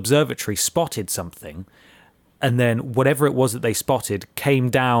local observatory spotted something, and then whatever it was that they spotted came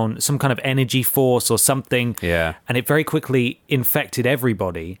down, some kind of energy force or something, and it very quickly infected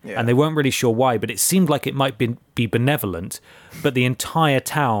everybody, and they weren't really sure why, but it seemed like it might be benevolent, but the entire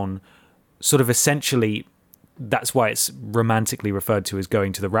town sort of essentially, that's why it's romantically referred to as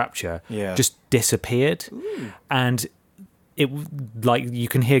going to the rapture, just disappeared. And it, like, you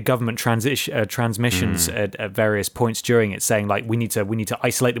can hear government transmissions at various points during it saying like we need to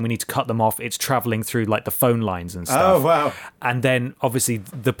isolate them, we need to cut them off. It's traveling through like the phone lines and stuff. Oh wow. And then obviously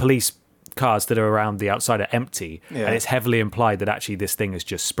the police cars that are around the outside are empty, and it's heavily implied that actually this thing has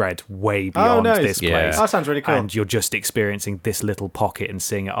just spread way beyond this place. That sounds really cool. And you're just experiencing this little pocket and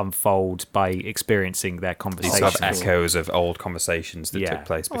seeing it unfold by experiencing their conversations. Sort of echoes of old conversations that took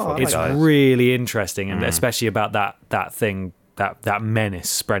place before they died. It's really interesting, and especially about that thing, that menace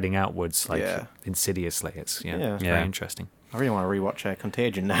spreading outwards like insidiously. It's very interesting. I really want to rewatch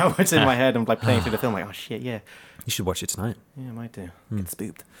Contagion now. It's in my head. I'm like playing through the film like, oh shit, yeah. You should watch it tonight. Yeah, I might do. Get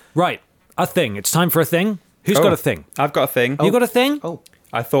spooked. Right. A thing. It's time for a thing. Who's got a thing? I've got a thing. You got a thing? Oh.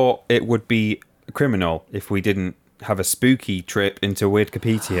 I thought it would be criminal if we didn't have a spooky trip into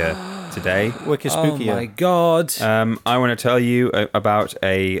Wikipedia today. Wikispookia. Oh my god. I want to tell you about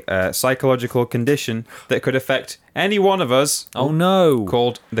a psychological condition that could affect any one of us. Oh no.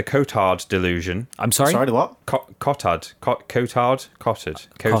 Called the Cotard delusion. I'm sorry? Sorry, the what? Cotard. Cotard.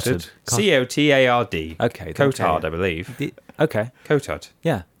 Cotard. C-O-T-A-R-D. Okay. Cotard, I believe. Okay. Cotard.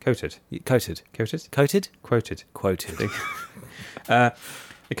 Yeah. Coated. Coated. Coated? Coated? Quoted. Quoted.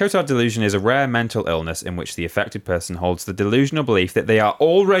 The Cotard delusion is a rare mental illness in which the affected person holds the delusional belief that they are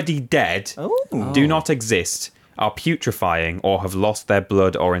already dead, do not exist, are putrefying, or have lost their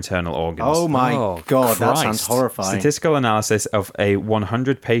blood or internal organs. Oh my God, that Christ. sounds horrifying. Statistical analysis of a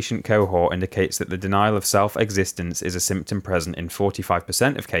 100-patient cohort indicates that the denial of self-existence is a symptom present in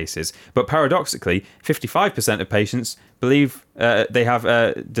 45% of cases, but paradoxically, 55% of patients believe they have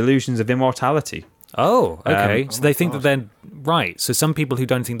delusions of immortality. Oh, okay. So they think that they're right. So some people who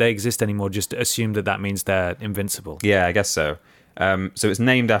don't think they exist anymore just assume that that means they're invincible. Yeah, I guess so. So it's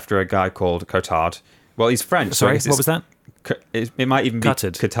named after a guy called Cotard. Well, he's French. Sorry, so what was that? It might even be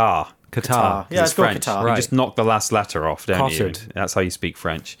Cutted. Qatar. Qatar. Yeah, it's called Qatar. You Right. just knock the last letter off, don't Cotted. you? That's how you speak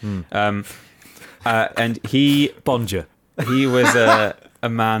French. And he Bonjour. was a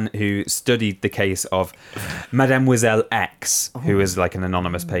man who studied the case of Mademoiselle X, who is like an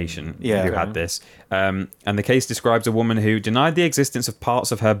anonymous patient who had this. And the case describes a woman who denied the existence of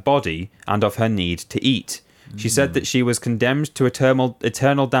parts of her body and of her need to eat. She said that she was condemned to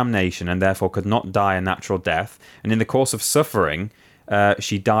eternal damnation and therefore could not die a natural death. And in the course of suffering,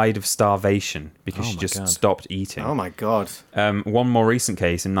 she died of starvation because she just stopped eating. Oh my God. One more recent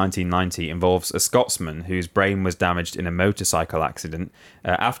case in 1990 involves a Scotsman whose brain was damaged in a motorcycle accident.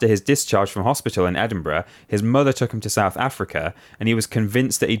 After his discharge from hospital in Edinburgh, his mother took him to South Africa, and he was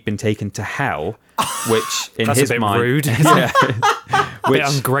convinced that he'd been taken to hell, which in That's his a bit mind, rude. yeah, A bit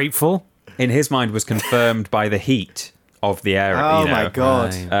ungrateful. in his mind was confirmed by the heat of the area. Oh my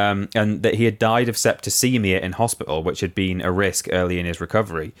God. And that he had died of septicemia in hospital, which had been a risk early in his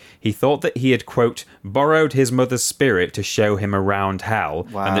recovery. He thought that he had, quote, borrowed his mother's spirit to show him around hell,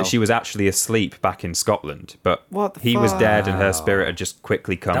 and that she was actually asleep back in Scotland. But he was dead, and her spirit had just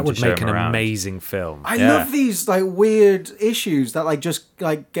quickly come That to would show make him an around. amazing film. I love these like weird issues that like just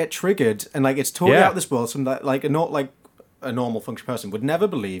like get triggered and like it's totally out of this world. Something that like not like a normal function person would never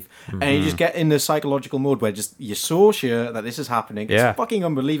believe, and you just get in this psychological mode where just you're so sure that this is happening. It's fucking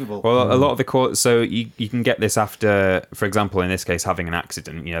unbelievable. Well, a lot of the court, so you can get this after, for example, in this case, having an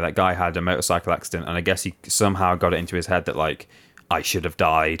accident. You know, that guy had a motorcycle accident, and I guess he somehow got it into his head that like I should have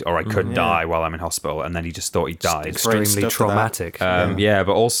died or I could die while I'm in hospital, and then he just thought he died. Extremely traumatic. Yeah,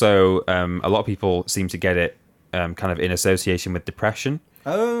 but also a lot of people seem to get it kind of in association with depression.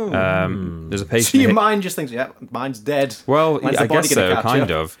 There's a patient. So your mind just thinks, yeah, mine's dead. Well, When's the I body guess gonna so, catch kind up?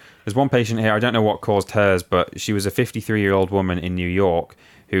 of. There's one patient here, I don't know what caused hers, but she was a 53-year-old woman in New York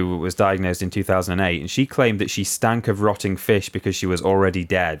who was diagnosed in 2008, and she claimed that she stank of rotting fish because she was already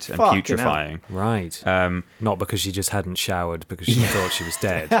dead and Fucking putrefying. Right. Not because she just hadn't showered because she thought she was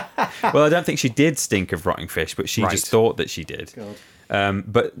dead. Well, I don't think she did stink of rotting fish, but she just thought that she did.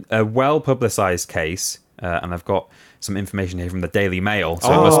 But a well-publicised case, and I've got some information here from the Daily Mail,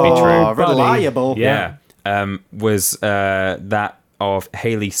 so it must be true. Reliable. Yeah. Was that of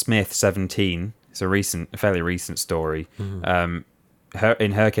Hayley Smith, 17. It's a fairly recent story.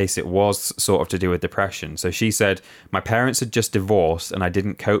 In her case, it was sort of to do with depression. So she said, my parents had just divorced and I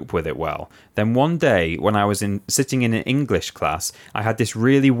didn't cope with it well. Then one day when I was sitting in an English class, I had this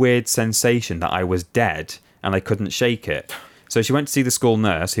really weird sensation that I was dead and I couldn't shake it. So she went to see the school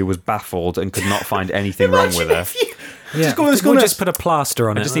nurse, who was baffled and could not find anything wrong with her. Just go to the school We'll nurse. just put a plaster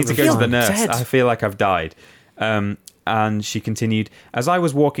on it. I just need to go to the nurse. Dead. I feel like I've died. And she continued, as I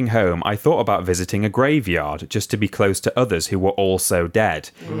was walking home, I thought about visiting a graveyard just to be close to others who were also dead.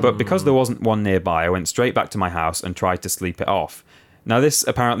 But because there wasn't one nearby, I went straight back to my house and tried to sleep it off. Now, this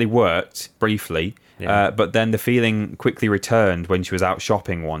apparently worked briefly, but then the feeling quickly returned when she was out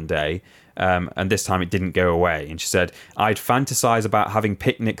shopping one day. And this time it didn't go away. And she said, I'd fantasize about having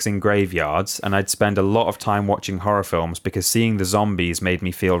picnics in graveyards, and I'd spend a lot of time watching horror films because seeing the zombies made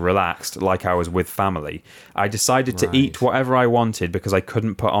me feel relaxed, like I was with family. I decided to eat whatever I wanted because I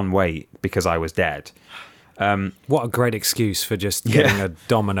couldn't put on weight because I was dead. What a great excuse for just getting a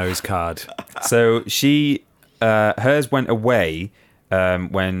Domino's card. So hers went away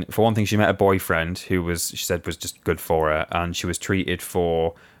when, for one thing, she met a boyfriend who she said was just good for her, and she was treated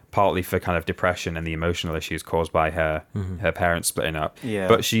partly for kind of depression and the emotional issues caused by her parents splitting up. Yeah.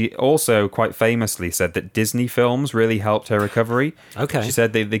 But she also quite famously said that Disney films really helped her recovery. Okay. She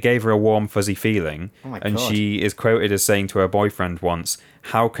said they gave her a warm, fuzzy feeling. Oh my and God. she is quoted as saying to her boyfriend once,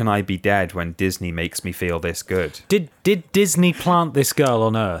 how can I be dead when Disney makes me feel this good? Did Disney plant this girl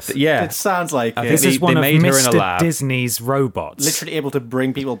on Earth? Yeah. It sounds like I it. think This is one of made her in a Mr. lab. Disney's robots. Literally able to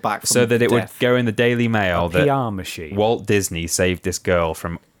bring people back from So that it would death. go in the Daily Mail that PR machine. Walt Disney saved this girl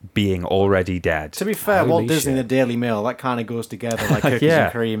from being already dead. To be fair, Holy Walt Disney shit. and the Daily Mail, that kind of goes together like cookies Yeah.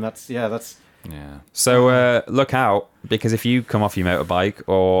 and cream. That's Yeah. So look out, because if you come off your motorbike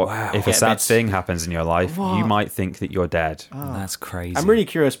or if a sad thing happens in your life, you might think that you're dead. Oh. That's crazy. I'm really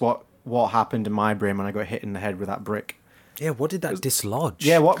curious what happened in my brain when I got hit in the head with that brick. Yeah, what did that dislodge?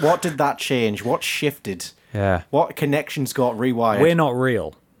 Yeah, what did that change? What shifted? Yeah. What connections got rewired? We're not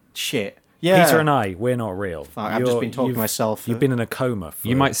real. Shit. Yeah. Peter and I, we're not real. I've just been talking to myself. You've been in a coma.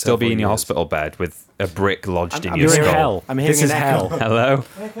 You might still be in your hospital bed with a brick lodged in your You're skull. in hell. I'm hearing this is an hell. echo. Hello.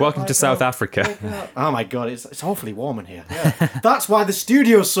 Welcome to South Africa. Oh my god, it's awfully warm in here. Yeah. That's why the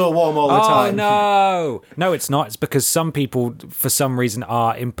studio's so warm all the time. Oh no, it's not. It's because some people, for some reason,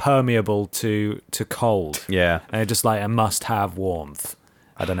 are impermeable to cold. Yeah. And they're just like a must-have warmth.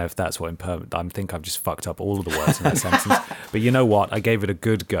 I don't know if that's what impermeable. I think I've just fucked up all of the words in that sentence. But you know what? I gave it a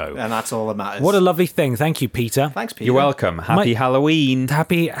good go. And that's all that matters. What a lovely thing. Thank you, Peter. Thanks, Peter. You're welcome. Happy Halloween.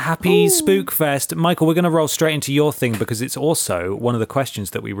 Happy Spookfest. Michael, we're going to roll straight into your thing because it's also one of the questions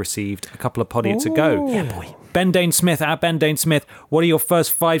that we received a couple of podcasts ago. Yeah, boy. Ben Dane Smith, at Ben Dane Smith, what are your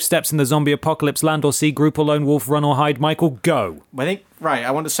first 5 steps in the zombie apocalypse? Land or sea, group or lone wolf, run or hide? Michael, go. I think, right,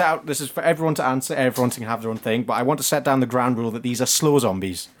 I want to set out, this is for everyone to answer, everyone can have their own thing, but I want to set down the ground rule that these are slow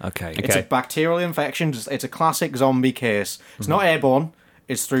zombies. Okay. It's a bacterial infection, it's a classic zombie case. It's not airborne,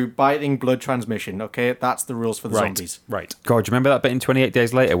 it's through biting blood transmission, okay? That's the rules for the zombies. Right. God, do you remember that bit in 28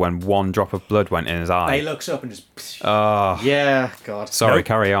 Days Later when one drop of blood went in his eye? He looks up and just... yeah, God. Sorry,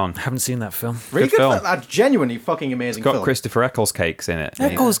 carry on. Haven't seen that film. Really Good film. That's genuinely fucking amazing Got film. Christopher Eccles cakes in it.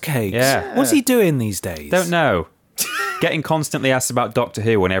 Eccles cakes. Yeah. What's he doing these days? Don't know. Getting constantly asked about Doctor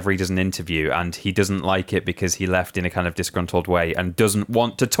Who whenever he does an interview, and he doesn't like it because he left in a kind of disgruntled way and doesn't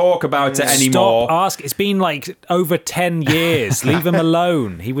want to talk about it anymore. Stop ask. It's been like over 10 years. Leave him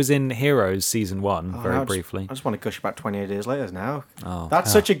alone. He was in Heroes season 1 very briefly. I just want to gush about 28 Days Later now.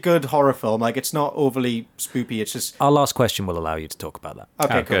 That's such a good horror film. Like, it's not overly spoopy. It's just... Our last question will allow you to talk about that.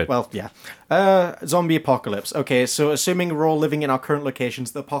 Okay, cool. Good. Well, yeah. Zombie apocalypse. Okay, so assuming we're all living in our current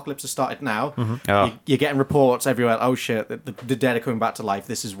locations, the apocalypse has started now. You're getting reports everywhere. Oh shit, the dead are coming back to life.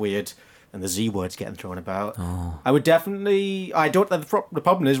 This is weird. And the Z word's getting thrown about. I would definitely... The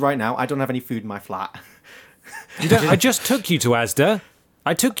problem is right now, I don't have any food in my flat. I just took you to Asda.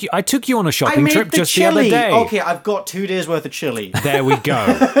 I took you on a shopping trip just the other day. Okay, I've got 2 days worth of chili. There we go.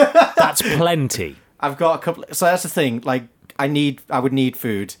 That's plenty. I've got a couple... So that's the thing. Like, I would need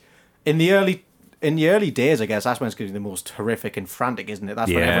food. In the early days, I guess, that's when it's going to be the most horrific and frantic, isn't it? That's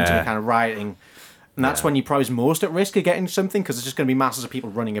when everyone's going to be kind of rioting. And that's when you're probably most at risk of getting something, because there's just going to be masses of people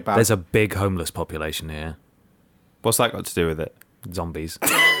running about. There's a big homeless population here. What's that got to do with it? Zombies.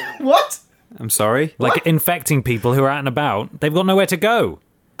 What? I'm sorry? Like infecting people who are out and about. They've got nowhere to go.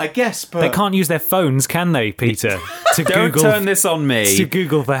 I guess, but... They can't use their phones, can they, Peter? Don't turn this on me. To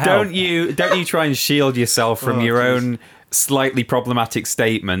Google for help. Don't you try and shield yourself from your own slightly problematic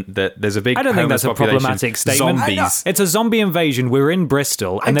statement that there's a big I don't think that's a problematic statement. Zombies. It's a zombie invasion. We're in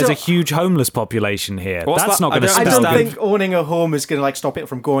Bristol, and there's a huge homeless population here. That's not going to I spell don't good. think owning a home is going to stop it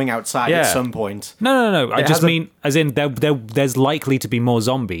from going outside at some point. No. I just mean, as in, there's likely to be more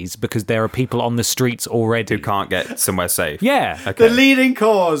zombies because there are people on the streets already who can't get somewhere safe. Yeah. Okay. The leading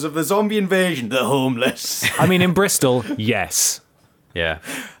cause of the zombie invasion, the homeless. I mean, in Bristol, yes. Yeah.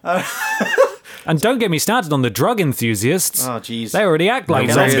 And don't get me started on the drug enthusiasts. Oh, jeez. They already act like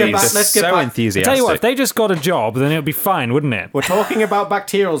Let's zombies. get back. Let's get so back. enthusiastic. I tell you what, if they just got a job, then it would be fine, wouldn't it? We're talking about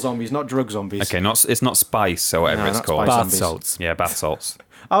bacterial zombies, not drug zombies. Okay, it's not spice or whatever No, it's not called. spice. Bath zombies. salts. Yeah, bath salts.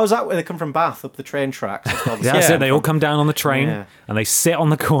 Oh, is that where they come from? Bath, up the train tracks. That's called the That's Yeah. it. They all come down on the train Yeah. and they sit on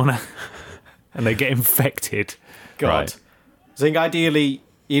the corner and they get infected. God. Right. I think ideally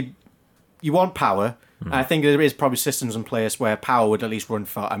you want power. And I think there is probably systems in place where power would at least run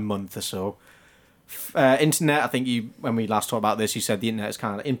for a month or so. Internet, I think when we last talked about this, you said the internet is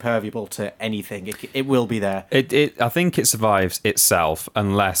kind of impermeable to anything. It will be there. I think it survives itself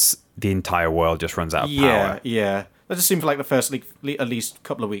unless the entire world just runs out of power. Yeah. That just seems like the first at least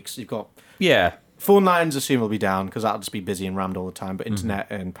couple of weeks you've got. Yeah. Phone lines, assume, will be down because that'll just be busy and rammed all the time. But internet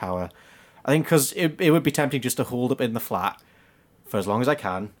and power, I think, because it would be tempting just to hold up in the flat for as long as I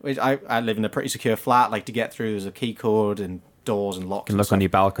can. I live in a pretty secure flat. Like, to get through, there's a key code and doors and locks. You can look on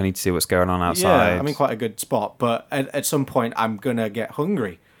your balcony to see what's going on outside. Yeah, I'm in quite a good spot. But at some point, I'm gonna get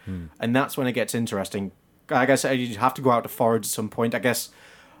hungry, and that's when it gets interesting. I guess you have to go out to forage at some point. I guess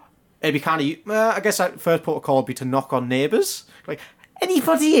it'd be kind of. I guess first protocol would be to knock on neighbours. Like,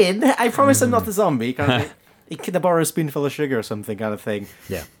 anybody in? I promise I'm not the zombie. Kind of thing. Can I borrow a spoonful of sugar or something, kind of thing.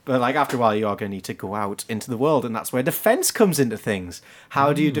 Yeah. But like, after a while, you are going to need to go out into the world, and that's where defense comes into things.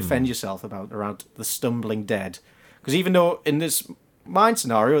 How do you defend yourself around the stumbling dead? Because even though in this mine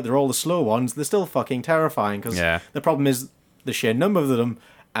scenario they're all the slow ones, they're still fucking terrifying. Because the problem is the sheer number of them,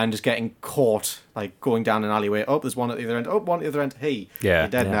 and just getting caught, like going down an alleyway. Oh, there's one at the other end. Oh, one at the other end. Hey, you're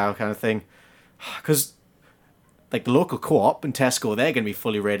dead now, kind of thing. Because like the local co-op and Tesco, they're going to be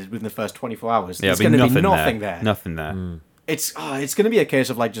fully raided within the first 24 hours. There's going to be nothing there. Nothing there. It's going to be a case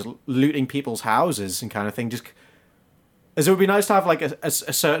of like just looting people's houses and kind of thing. Just as it would be nice to have like a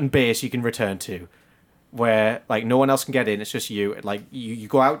certain base you can return to, where like no one else can get in. It's just you. Like you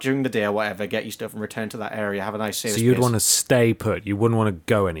go out during the day or whatever, get your stuff and return to that area. Have a nice safe space. So you'd want to stay put. You wouldn't want to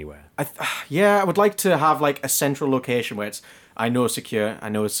go anywhere. I would like to have like a central location where it's I know it's secure, I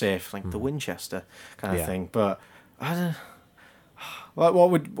know it's safe, like the Winchester kind of thing. But I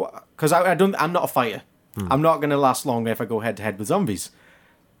don't. Because I'm not a fighter. I'm not going to last long if I go head to head with zombies.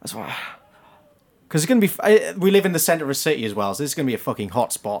 That's why. Because it's going to be... we live in the centre of a city as well, so this is going to be a fucking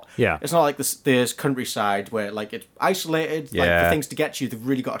hot spot. Yeah. It's not like this countryside where like it's isolated. Like for things to get you, they've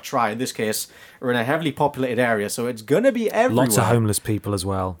really got to try. In this case, we're in a heavily populated area, so it's going to be everywhere. Lots of homeless people as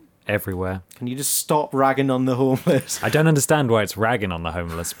well. Everywhere. Can you just stop ragging on the homeless? I don't understand why it's ragging on the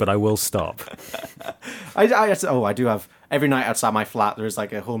homeless, but I will stop. I do have... Every night outside my flat, there is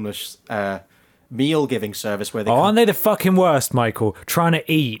like a homeless... meal giving service where they aren't they the fucking worst, Michael? Trying to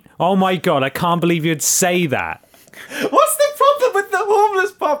eat. Oh my god, I can't believe you'd say that. What's the problem with the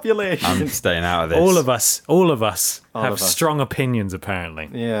homeless population? I'm staying out of this. All of us have strong opinions, apparently.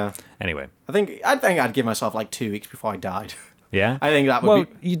 Yeah. Anyway, I think I'd give myself like 2 weeks before I died. Yeah. I think that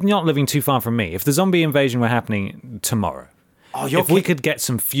would be. You're not living too far from me. If the zombie invasion were happening tomorrow, we could get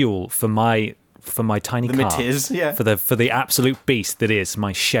some fuel for my tiny car, Matiz, yeah. for the absolute beast that is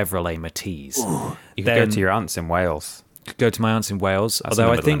my Chevrolet Matiz. You could go to your aunt's in Wales. Go to my aunt's in Wales. That's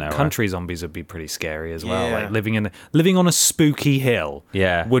although I think country zombies would be pretty scary as well. Yeah. Like living on a spooky hill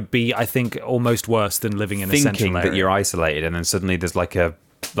Yeah. would be, I think, almost worse than living in a central Thinking area. that you're isolated and then suddenly there's like a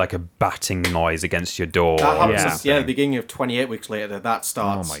batting noise against your door. That happens, the beginning of 28 weeks later, that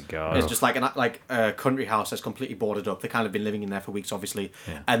starts. Oh my god! It's just like a country house that's completely boarded up. They kind of been living in there for weeks, obviously,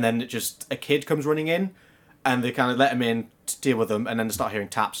 and then just a kid comes running in, and they kind of let him in to deal with them, and then they start hearing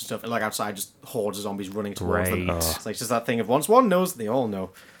taps and stuff, and like outside, just hordes of zombies running towards them. It's like just that thing of once one knows, they all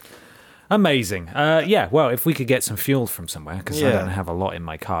know. Amazing. Well, if we could get some fuel from somewhere, because I don't have a lot in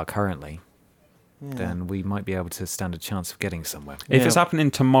my car currently. Then we might be able to stand a chance of getting somewhere. If it's happening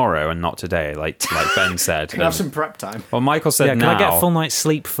tomorrow and not today, like Ben said. Can have some prep time. Well, Michael said can I get a full night's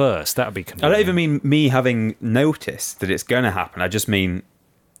sleep first? That would be convenient. I don't even mean me having noticed that it's going to happen. I just mean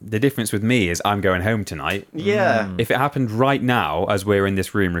the difference with me is I'm going home tonight. Yeah. If it happened right now, as we're in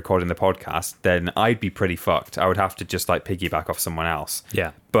this room recording the podcast, then I'd be pretty fucked. I would have to just like piggyback off someone else.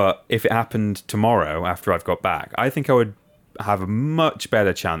 Yeah. But if it happened tomorrow after I've got back, I think I would have a much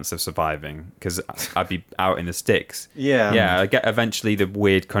better chance of surviving because I'd be out in the sticks. Yeah. Eventually the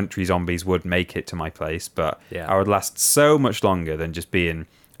weird country zombies would make it to my place, but Yeah. I would last so much longer than just being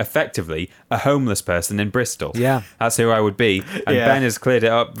effectively a homeless person in Bristol. Yeah. That's who I would be. And Yeah. Ben has cleared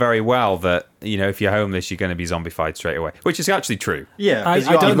it up very well that, you know, if you're homeless, you're going to be zombified straight away, which is actually true. Yeah.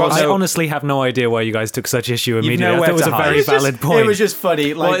 I honestly have no idea why you guys took such issue immediately. I thought it was a very valid point. It was just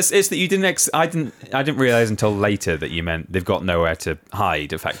funny. Like, Well, it's that you didn't. I didn't realize until later that you meant they've got nowhere to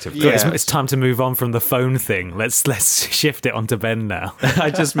hide. Effectively, Yeah. It's time to move on from the phone thing. Let's shift it onto Ben now.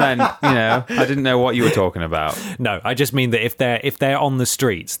 I just meant, I didn't know what you were talking about. No, I just mean that if they're on the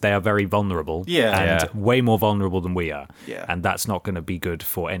streets, they are very vulnerable. Yeah. and way more vulnerable than we are. Yeah. and that's not going to be good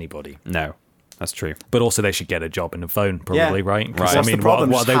for anybody. No, that's true. But also, they should get a job in the phone, probably, right? 'Cause, Right. I What's mean, the problem?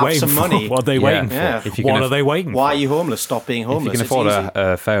 what are they Just have waiting some for? money. What are they waiting for? Yeah. If you What can are they waiting why for? are you homeless? Stop being If homeless. you can It's afford easy.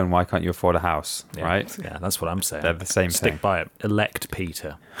 a phone, why can't you afford a house? Yeah. Right? Yeah, that's what I'm saying. They're the same Stick thing. by it. Elect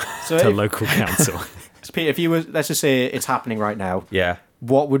Peter So to if- local council. Peter, if you were, let's just say it's happening right now. Yeah.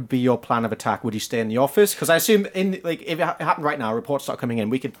 What would be your plan of attack? Would you stay in the office? Because I assume if it happened right now, reports start coming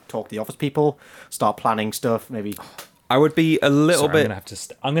in. We could talk to the office people, start planning stuff. Maybe. I would be a little Sorry,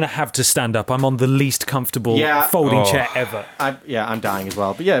 bit. I'm gonna have to stand up. I'm on the least comfortable Yeah. folding chair ever. I'm dying as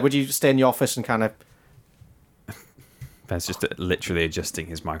well. But yeah, would you stay in the office and kind of? Ben's just literally adjusting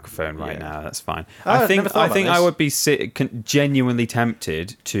his microphone right Yeah. now. That's fine. Oh, I I've think never thought I about think this. I would be genuinely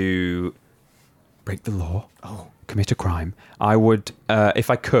tempted to break the law. Commit a crime. I would, if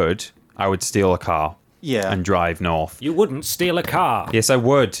I could, I would steal a car. Yeah. And drive north. You wouldn't steal a car. Yes, I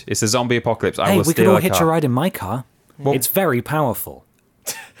would. It's a zombie apocalypse. I Hey, will we could steal all a hitch car. a ride in my car. It's very powerful.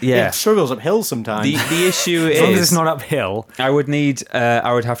 Yeah. It struggles up hills sometimes. The issue As long as it's is not uphill. I would make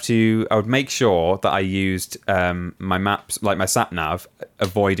sure that I used my maps, like my sat nav,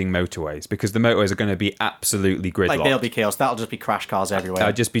 avoiding motorways because the motorways are going to be absolutely gridlocked. like they'll be chaos. That'll just be crash cars everywhere.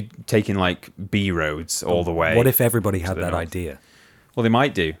 I'd just be taking like B roads all the way. What if everybody had that idea? Well, they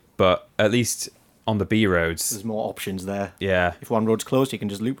might do, but at least on the B roads, there's more options there. Yeah. If one road's closed, you can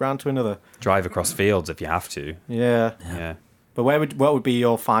just loop round to another. Drive across fields if you have to. Yeah. But what would be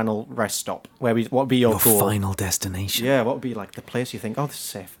your final rest stop? What would be your goal? Final destination? Yeah, what would be like the place you think, oh, this is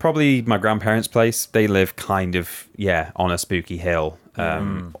safe? Probably my grandparents' place. They live kind of, on a spooky hill.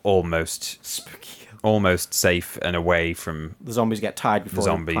 Almost spooky hill. Almost safe and away from... The zombies get tired before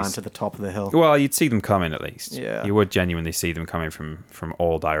they climb to the top of the hill. Well, you'd see them coming at least. Yeah. You would genuinely see them coming from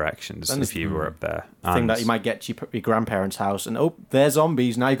all directions if you were up there. The thing that you might get to your grandparents' house and, oh, they're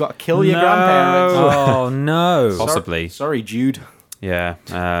zombies. Now you've got to kill your grandparents. Oh, no. Possibly. Sorry, Jude. Yeah,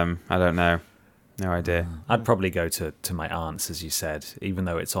 I don't know. No idea. I'd probably go to my aunt's, as you said, even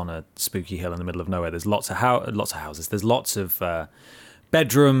though it's on a spooky hill in the middle of nowhere. There's lots of houses. There's lots of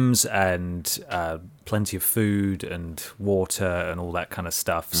bedrooms and plenty of food and water and all that kind of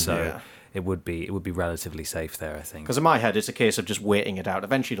stuff. So it would be relatively safe there, I think. Because in my head, it's a case of just waiting it out.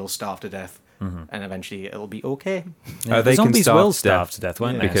 Eventually, it'll starve to death, and eventually it'll be okay. Yeah, the zombies will starve to death,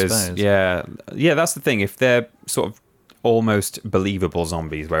 won't they? Because that's the thing. If they're sort of almost believable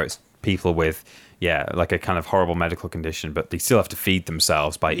zombies, where it's people with like a kind of horrible medical condition, but they still have to feed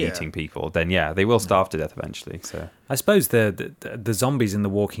themselves by eating people, then they will starve to death eventually. So I suppose the zombies in The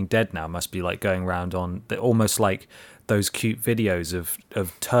Walking Dead now must be like going around on almost like those cute videos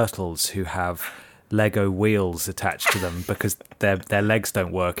of turtles who have Lego wheels attached to them because their legs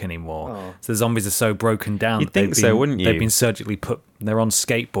don't work anymore. So the zombies are so broken down. You'd think so, wouldn't you? They've been surgically they're on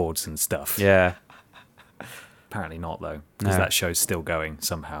skateboards and stuff. Yeah. Apparently not, though, because that show's still going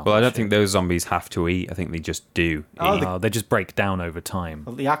somehow. Well, I don't think those zombies have to eat. I think they just do eat. They just break down over time.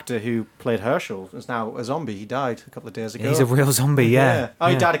 Well, the actor who played Herschel is now a zombie. He died a couple of days ago. He's a real zombie, yeah.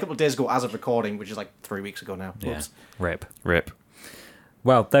 He died a couple of days ago as of recording, which is like 3 weeks ago now. Yeah. Rip.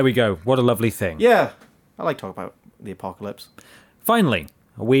 Well, there we go. What a lovely thing. Yeah. I like talking about the apocalypse. Finally,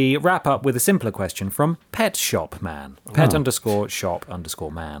 we wrap up with a simpler question from Pet Shop Man. Pet_shop_man on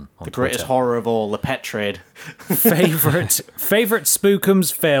the greatest Twitter. horror of all, the pet trade. Favorite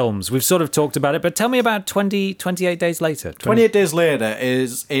Spookums films. We've sort of talked about it, but tell me about 28 Days Later. 28 Days Later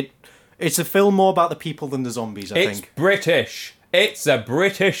it's a film more about the people than the zombies, I think. It's British. It's a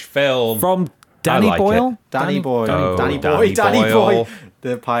British film. From Danny Boyle? Danny Boyle. Danny Boyle.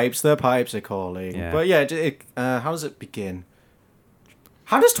 The pipes are calling. Yeah. But how does it begin?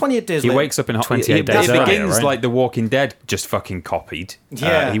 How does 28 Days Later... He wakes up in 28 days It later, begins right? like The Walking Dead, just fucking copied.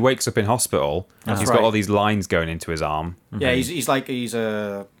 Yeah. He wakes up in hospital. He's got all these lines going into his arm. Yeah, he's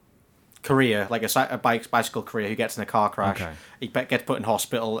a courier, like a bicycle courier who gets in a car crash. Okay. He gets put in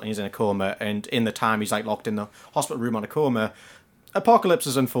hospital and he's in a coma. And in the time he's like locked in the hospital room on a coma, apocalypse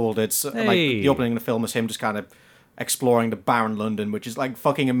has unfolded. So, like the opening of the film is him just kind of exploring the barren London, which is like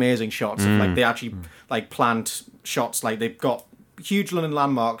fucking amazing shots. Of, like they actually like planned shots. Like they've got huge London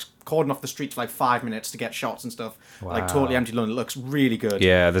landmarks, cordon off the streets for like 5 minutes to get shots and stuff. Wow. Like totally empty London. It looks really good.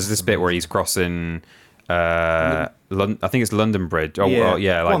 Yeah, there's this bit where he's crossing I think it's London Bridge. Oh,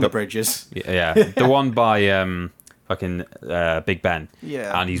 like one of the bridges. Yeah, the one by fucking Big Ben.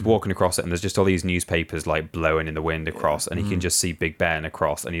 Yeah. And he's walking across it and there's just all these newspapers like blowing in the wind across and he can just see Big Ben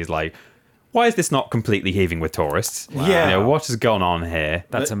across and he's like, why is this not completely heaving with tourists? Wow. Yeah. What has gone on here?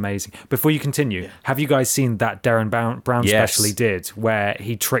 That's amazing. Before you continue, have you guys seen that Darren Brown special he did where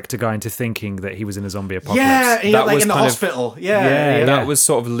he tricked a guy into thinking that he was in a zombie apocalypse? Yeah, he that like was in the kind hospital. That was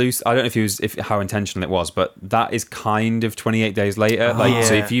sort of loose. I don't know if how intentional it was, but that is kind of 28 Days Later.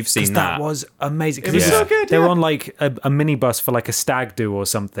 So if you've seen that was amazing. It was so good. They were on like a minibus for like a stag do or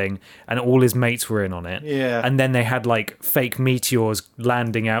something, and all his mates were in on it. Yeah, and then they had like fake meteors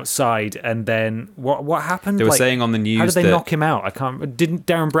landing outside, and then what happened? They were saying on the news. How did they knock him out? I can't. Didn't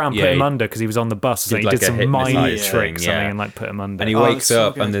Darren Brown put him under because he was on the bus? So he did some mind trick, something, and like put him under. And he wakes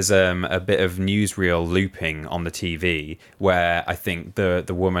up, and there's a bit of newsreel looping on the TV where I think the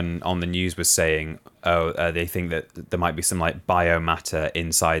woman on the news was saying, they think that there might be some like biomatter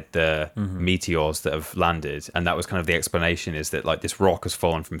inside the meteors that have landed, and that was kind of the explanation, is that like this rock has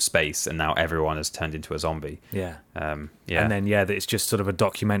fallen from space and now everyone has turned into a zombie. And then that it's just sort of a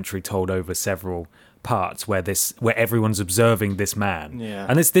documentary told over several parts where everyone's observing this man.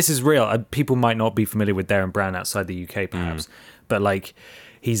 And this is real. People might not be familiar with Darren Brown outside the UK perhaps, but like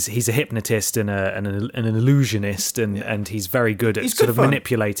he's a hypnotist and an illusionist, and he's very good at sort of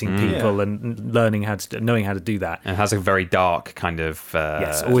manipulating people and knowing how to do that. And has a very dark kind of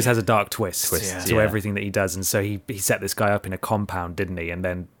always has a dark twist to everything that he does. And so he set this guy up in a compound, didn't he? And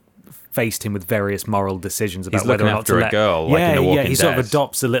then faced him with various moral decisions about whether or not to let... He's looking after a girl, like in The Walking Dead. He sort of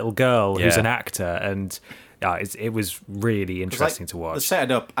adopts a little girl who's an actor, and it was really interesting to watch. They set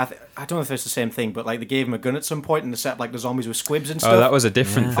it up. I don't know if it's the same thing, but like they gave him a gun at some point and they set up like the zombies with squibs and stuff. Oh, that was a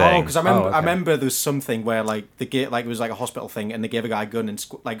different thing. Oh, because I remember there was something where like it was like a hospital thing and they gave a guy a gun and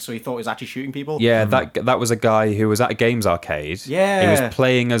so he thought he was actually shooting people. Yeah, that was a guy who was at a games arcade. Yeah, he was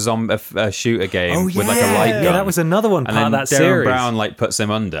playing a shooter game with like a light gun. Yeah, that was another one part of that series. Darren Brown like puts him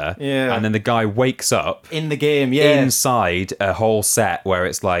under. Yeah, and then the guy wakes up in the game. Yeah, inside a whole set where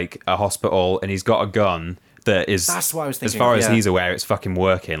it's like a hospital and he's got a gun that is. That's what I was thinking. As far as he's aware, it's fucking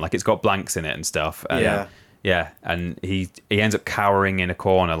working. Like it's got blanks in it and stuff. And, yeah, and he ends up cowering in a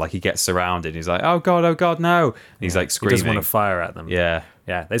corner, like he gets surrounded. He's like, oh god, no! And he's like screaming. He doesn't want to fire at them. Yeah,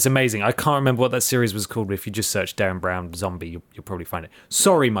 it's amazing. I can't remember what that series was called, but if you just search Darren Brown zombie, you'll probably find it.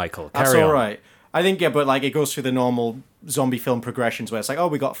 Sorry, Michael. Carry on. That's all right. I think, but like it goes through the normal zombie film progressions where it's like, oh,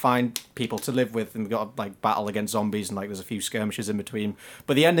 we got to find people to live with and we got to like battle against zombies and like there's a few skirmishes in between.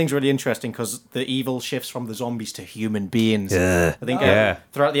 But the ending's really interesting because the evil shifts from the zombies to human beings. Yeah. I think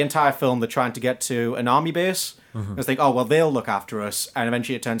throughout the entire film they're trying to get to an army base. Mm-hmm. It's like, oh, well, they'll look after us. And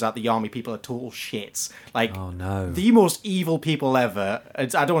eventually it turns out the army people are total shits. Like, oh, no. The most evil people ever. I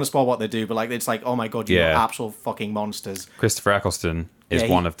don't want to spoil what they do, but like it's like, oh my god, you're actual fucking monsters. Christopher Eccleston is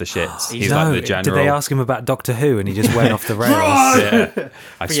one of the shits. He's like the general. Did they ask him about Doctor Who and he just went off the rails?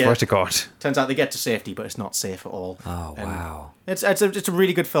 I swear to God. Turns out they get to safety, but it's not safe at all. Oh, wow. It's a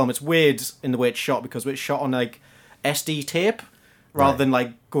really good film. It's weird in the way it's shot because it's shot on like SD tape rather than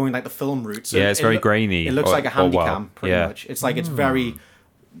like going like the film route. So it's very grainy. It looks like a handycam pretty much. It's like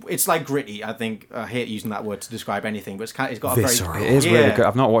it's like gritty. I think I hate using that word to describe anything, but it's got visceral. a very. It is really good.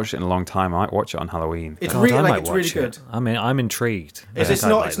 I've not watched it in a long time. I might watch it on Halloween. It's really good. I mean, I'm intrigued. It's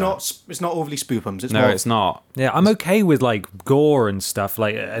not overly spoopums. It's not. Yeah, I'm okay with like gore and stuff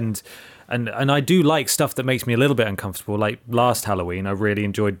like and I do like stuff that makes me a little bit uncomfortable. Like last Halloween, I really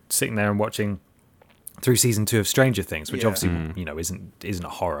enjoyed sitting there and watching through season 2 of Stranger Things, which obviously isn't a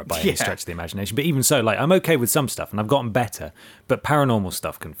horror by any stretch of the imagination. But even so, like I'm okay with some stuff, and I've gotten better. But paranormal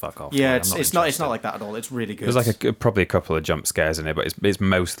stuff can fuck off. Yeah, it's not like that at all. It's really good. There's like probably a couple of jump scares in it, but it's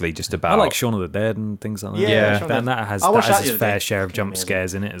mostly just about. I like Shaun of the Dead and things like that. Yeah, and that has its fair share of jump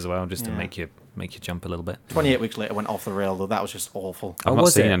scares in it as well, just to make you jump a little bit. 28 Weeks Later went off the rail though. That was just awful. I've not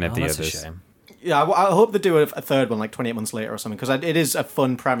seen any of the others. That's a shame. Yeah, I hope they do a third one, like 28 months later or something, because it is a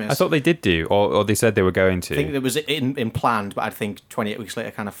fun premise. I thought they did do, or they said they were going to. I think it was in planned, but I think 28 Weeks Later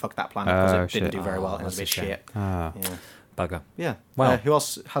kind of fucked that plan because it didn't do very well and it was a bit shit. Yeah. Bugger. Yeah. Well, who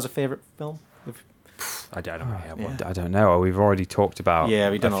else has a favourite film? I don't really have one. I don't know. We've already talked about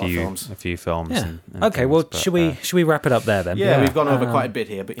we've done a few films. Yeah. And okay, well, should we wrap it up there then? Yeah, we've gone over quite a bit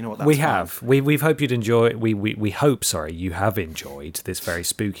here, but you know what? That's we have. We hope you'd enjoy. We hope. Sorry, you have enjoyed this very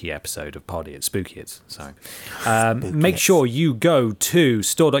spooky episode of Podiots. Spookiots. Sorry. Make sure you go to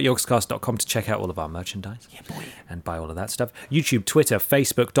store.yorkscast.com to check out all of our merchandise. Yeah, boy. And buy all of that stuff. YouTube, Twitter,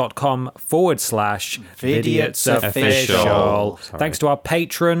 Facebook.com/VidiotsOfficial. Thanks to our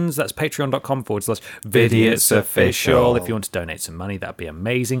patrons. That's patreon.com/VidiotsOfficial. If you want to donate some money, that'd be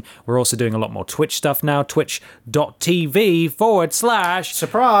amazing. We're also doing a lot more Twitch stuff now.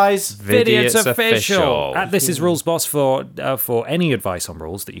 Twitch.tv/surprise VidiotsOfficial. At This Is Rules Boss for any advice on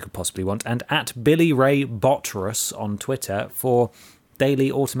rules that you could possibly want. And at Billy Ray Bottress on Twitter for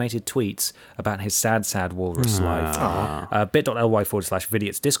daily automated tweets about his sad walrus life.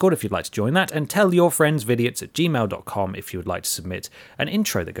 Bit.ly/Vidiots Discord if you'd like to join that, and tell your friends vidiots@gmail.com if you would like to submit an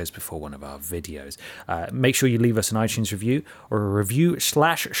intro that goes before one of our videos. Make sure you leave us an iTunes review or a review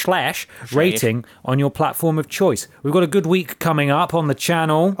 / rating on your platform of choice. We've got a good week coming up on the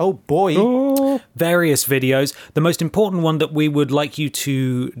channel. Oh boy. Various videos. The most important one that we would like you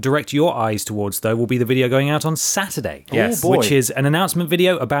to direct your eyes towards, though, will be the video going out on Saturday. Yes. Which is an announcement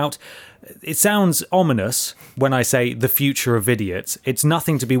video about, it sounds ominous when I say the future of Vidiots. It's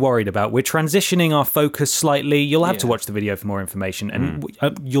nothing to be worried about. We're transitioning our focus slightly. You'll have to watch the video for more information, and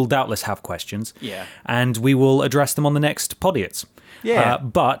you'll doubtless have questions. Yeah. And we will address them on the next Podiots. Yeah.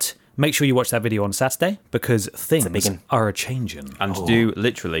 But make sure you watch that video on Saturday, because things are a-changing. And do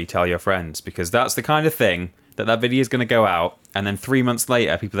literally tell your friends, because that's the kind of thing that video is going to go out, and then 3 months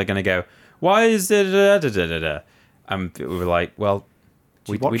later, people are going to go, why is it da-da-da-da-da-da? And we were like, well,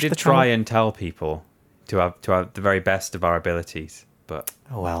 we did try and tell people to have the very best of our abilities, but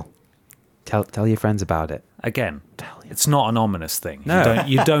tell your friends about it. Again, it's not an ominous thing. No.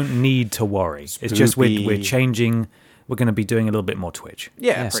 You don't need to worry. Spooky. It's just we're changing. We're going to be doing a little bit more Twitch.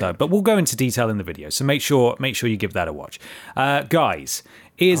 Yeah. But we'll go into detail in the video. So make sure you give that a watch, guys.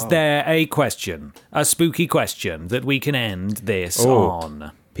 Is there a spooky question that we can end this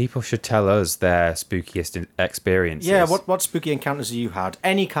on? People should tell us their spookiest experiences. Yeah, what spooky encounters have you had?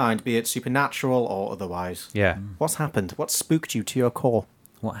 Any kind, be it supernatural or otherwise. Yeah. What's happened? What spooked you to your core?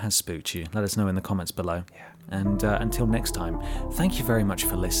 What has spooked you? Let us know in the comments below. Yeah. And until next time, thank you very much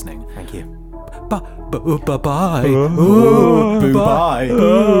for listening. Thank you. Bye. Bye.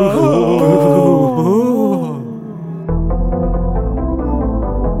 Bye.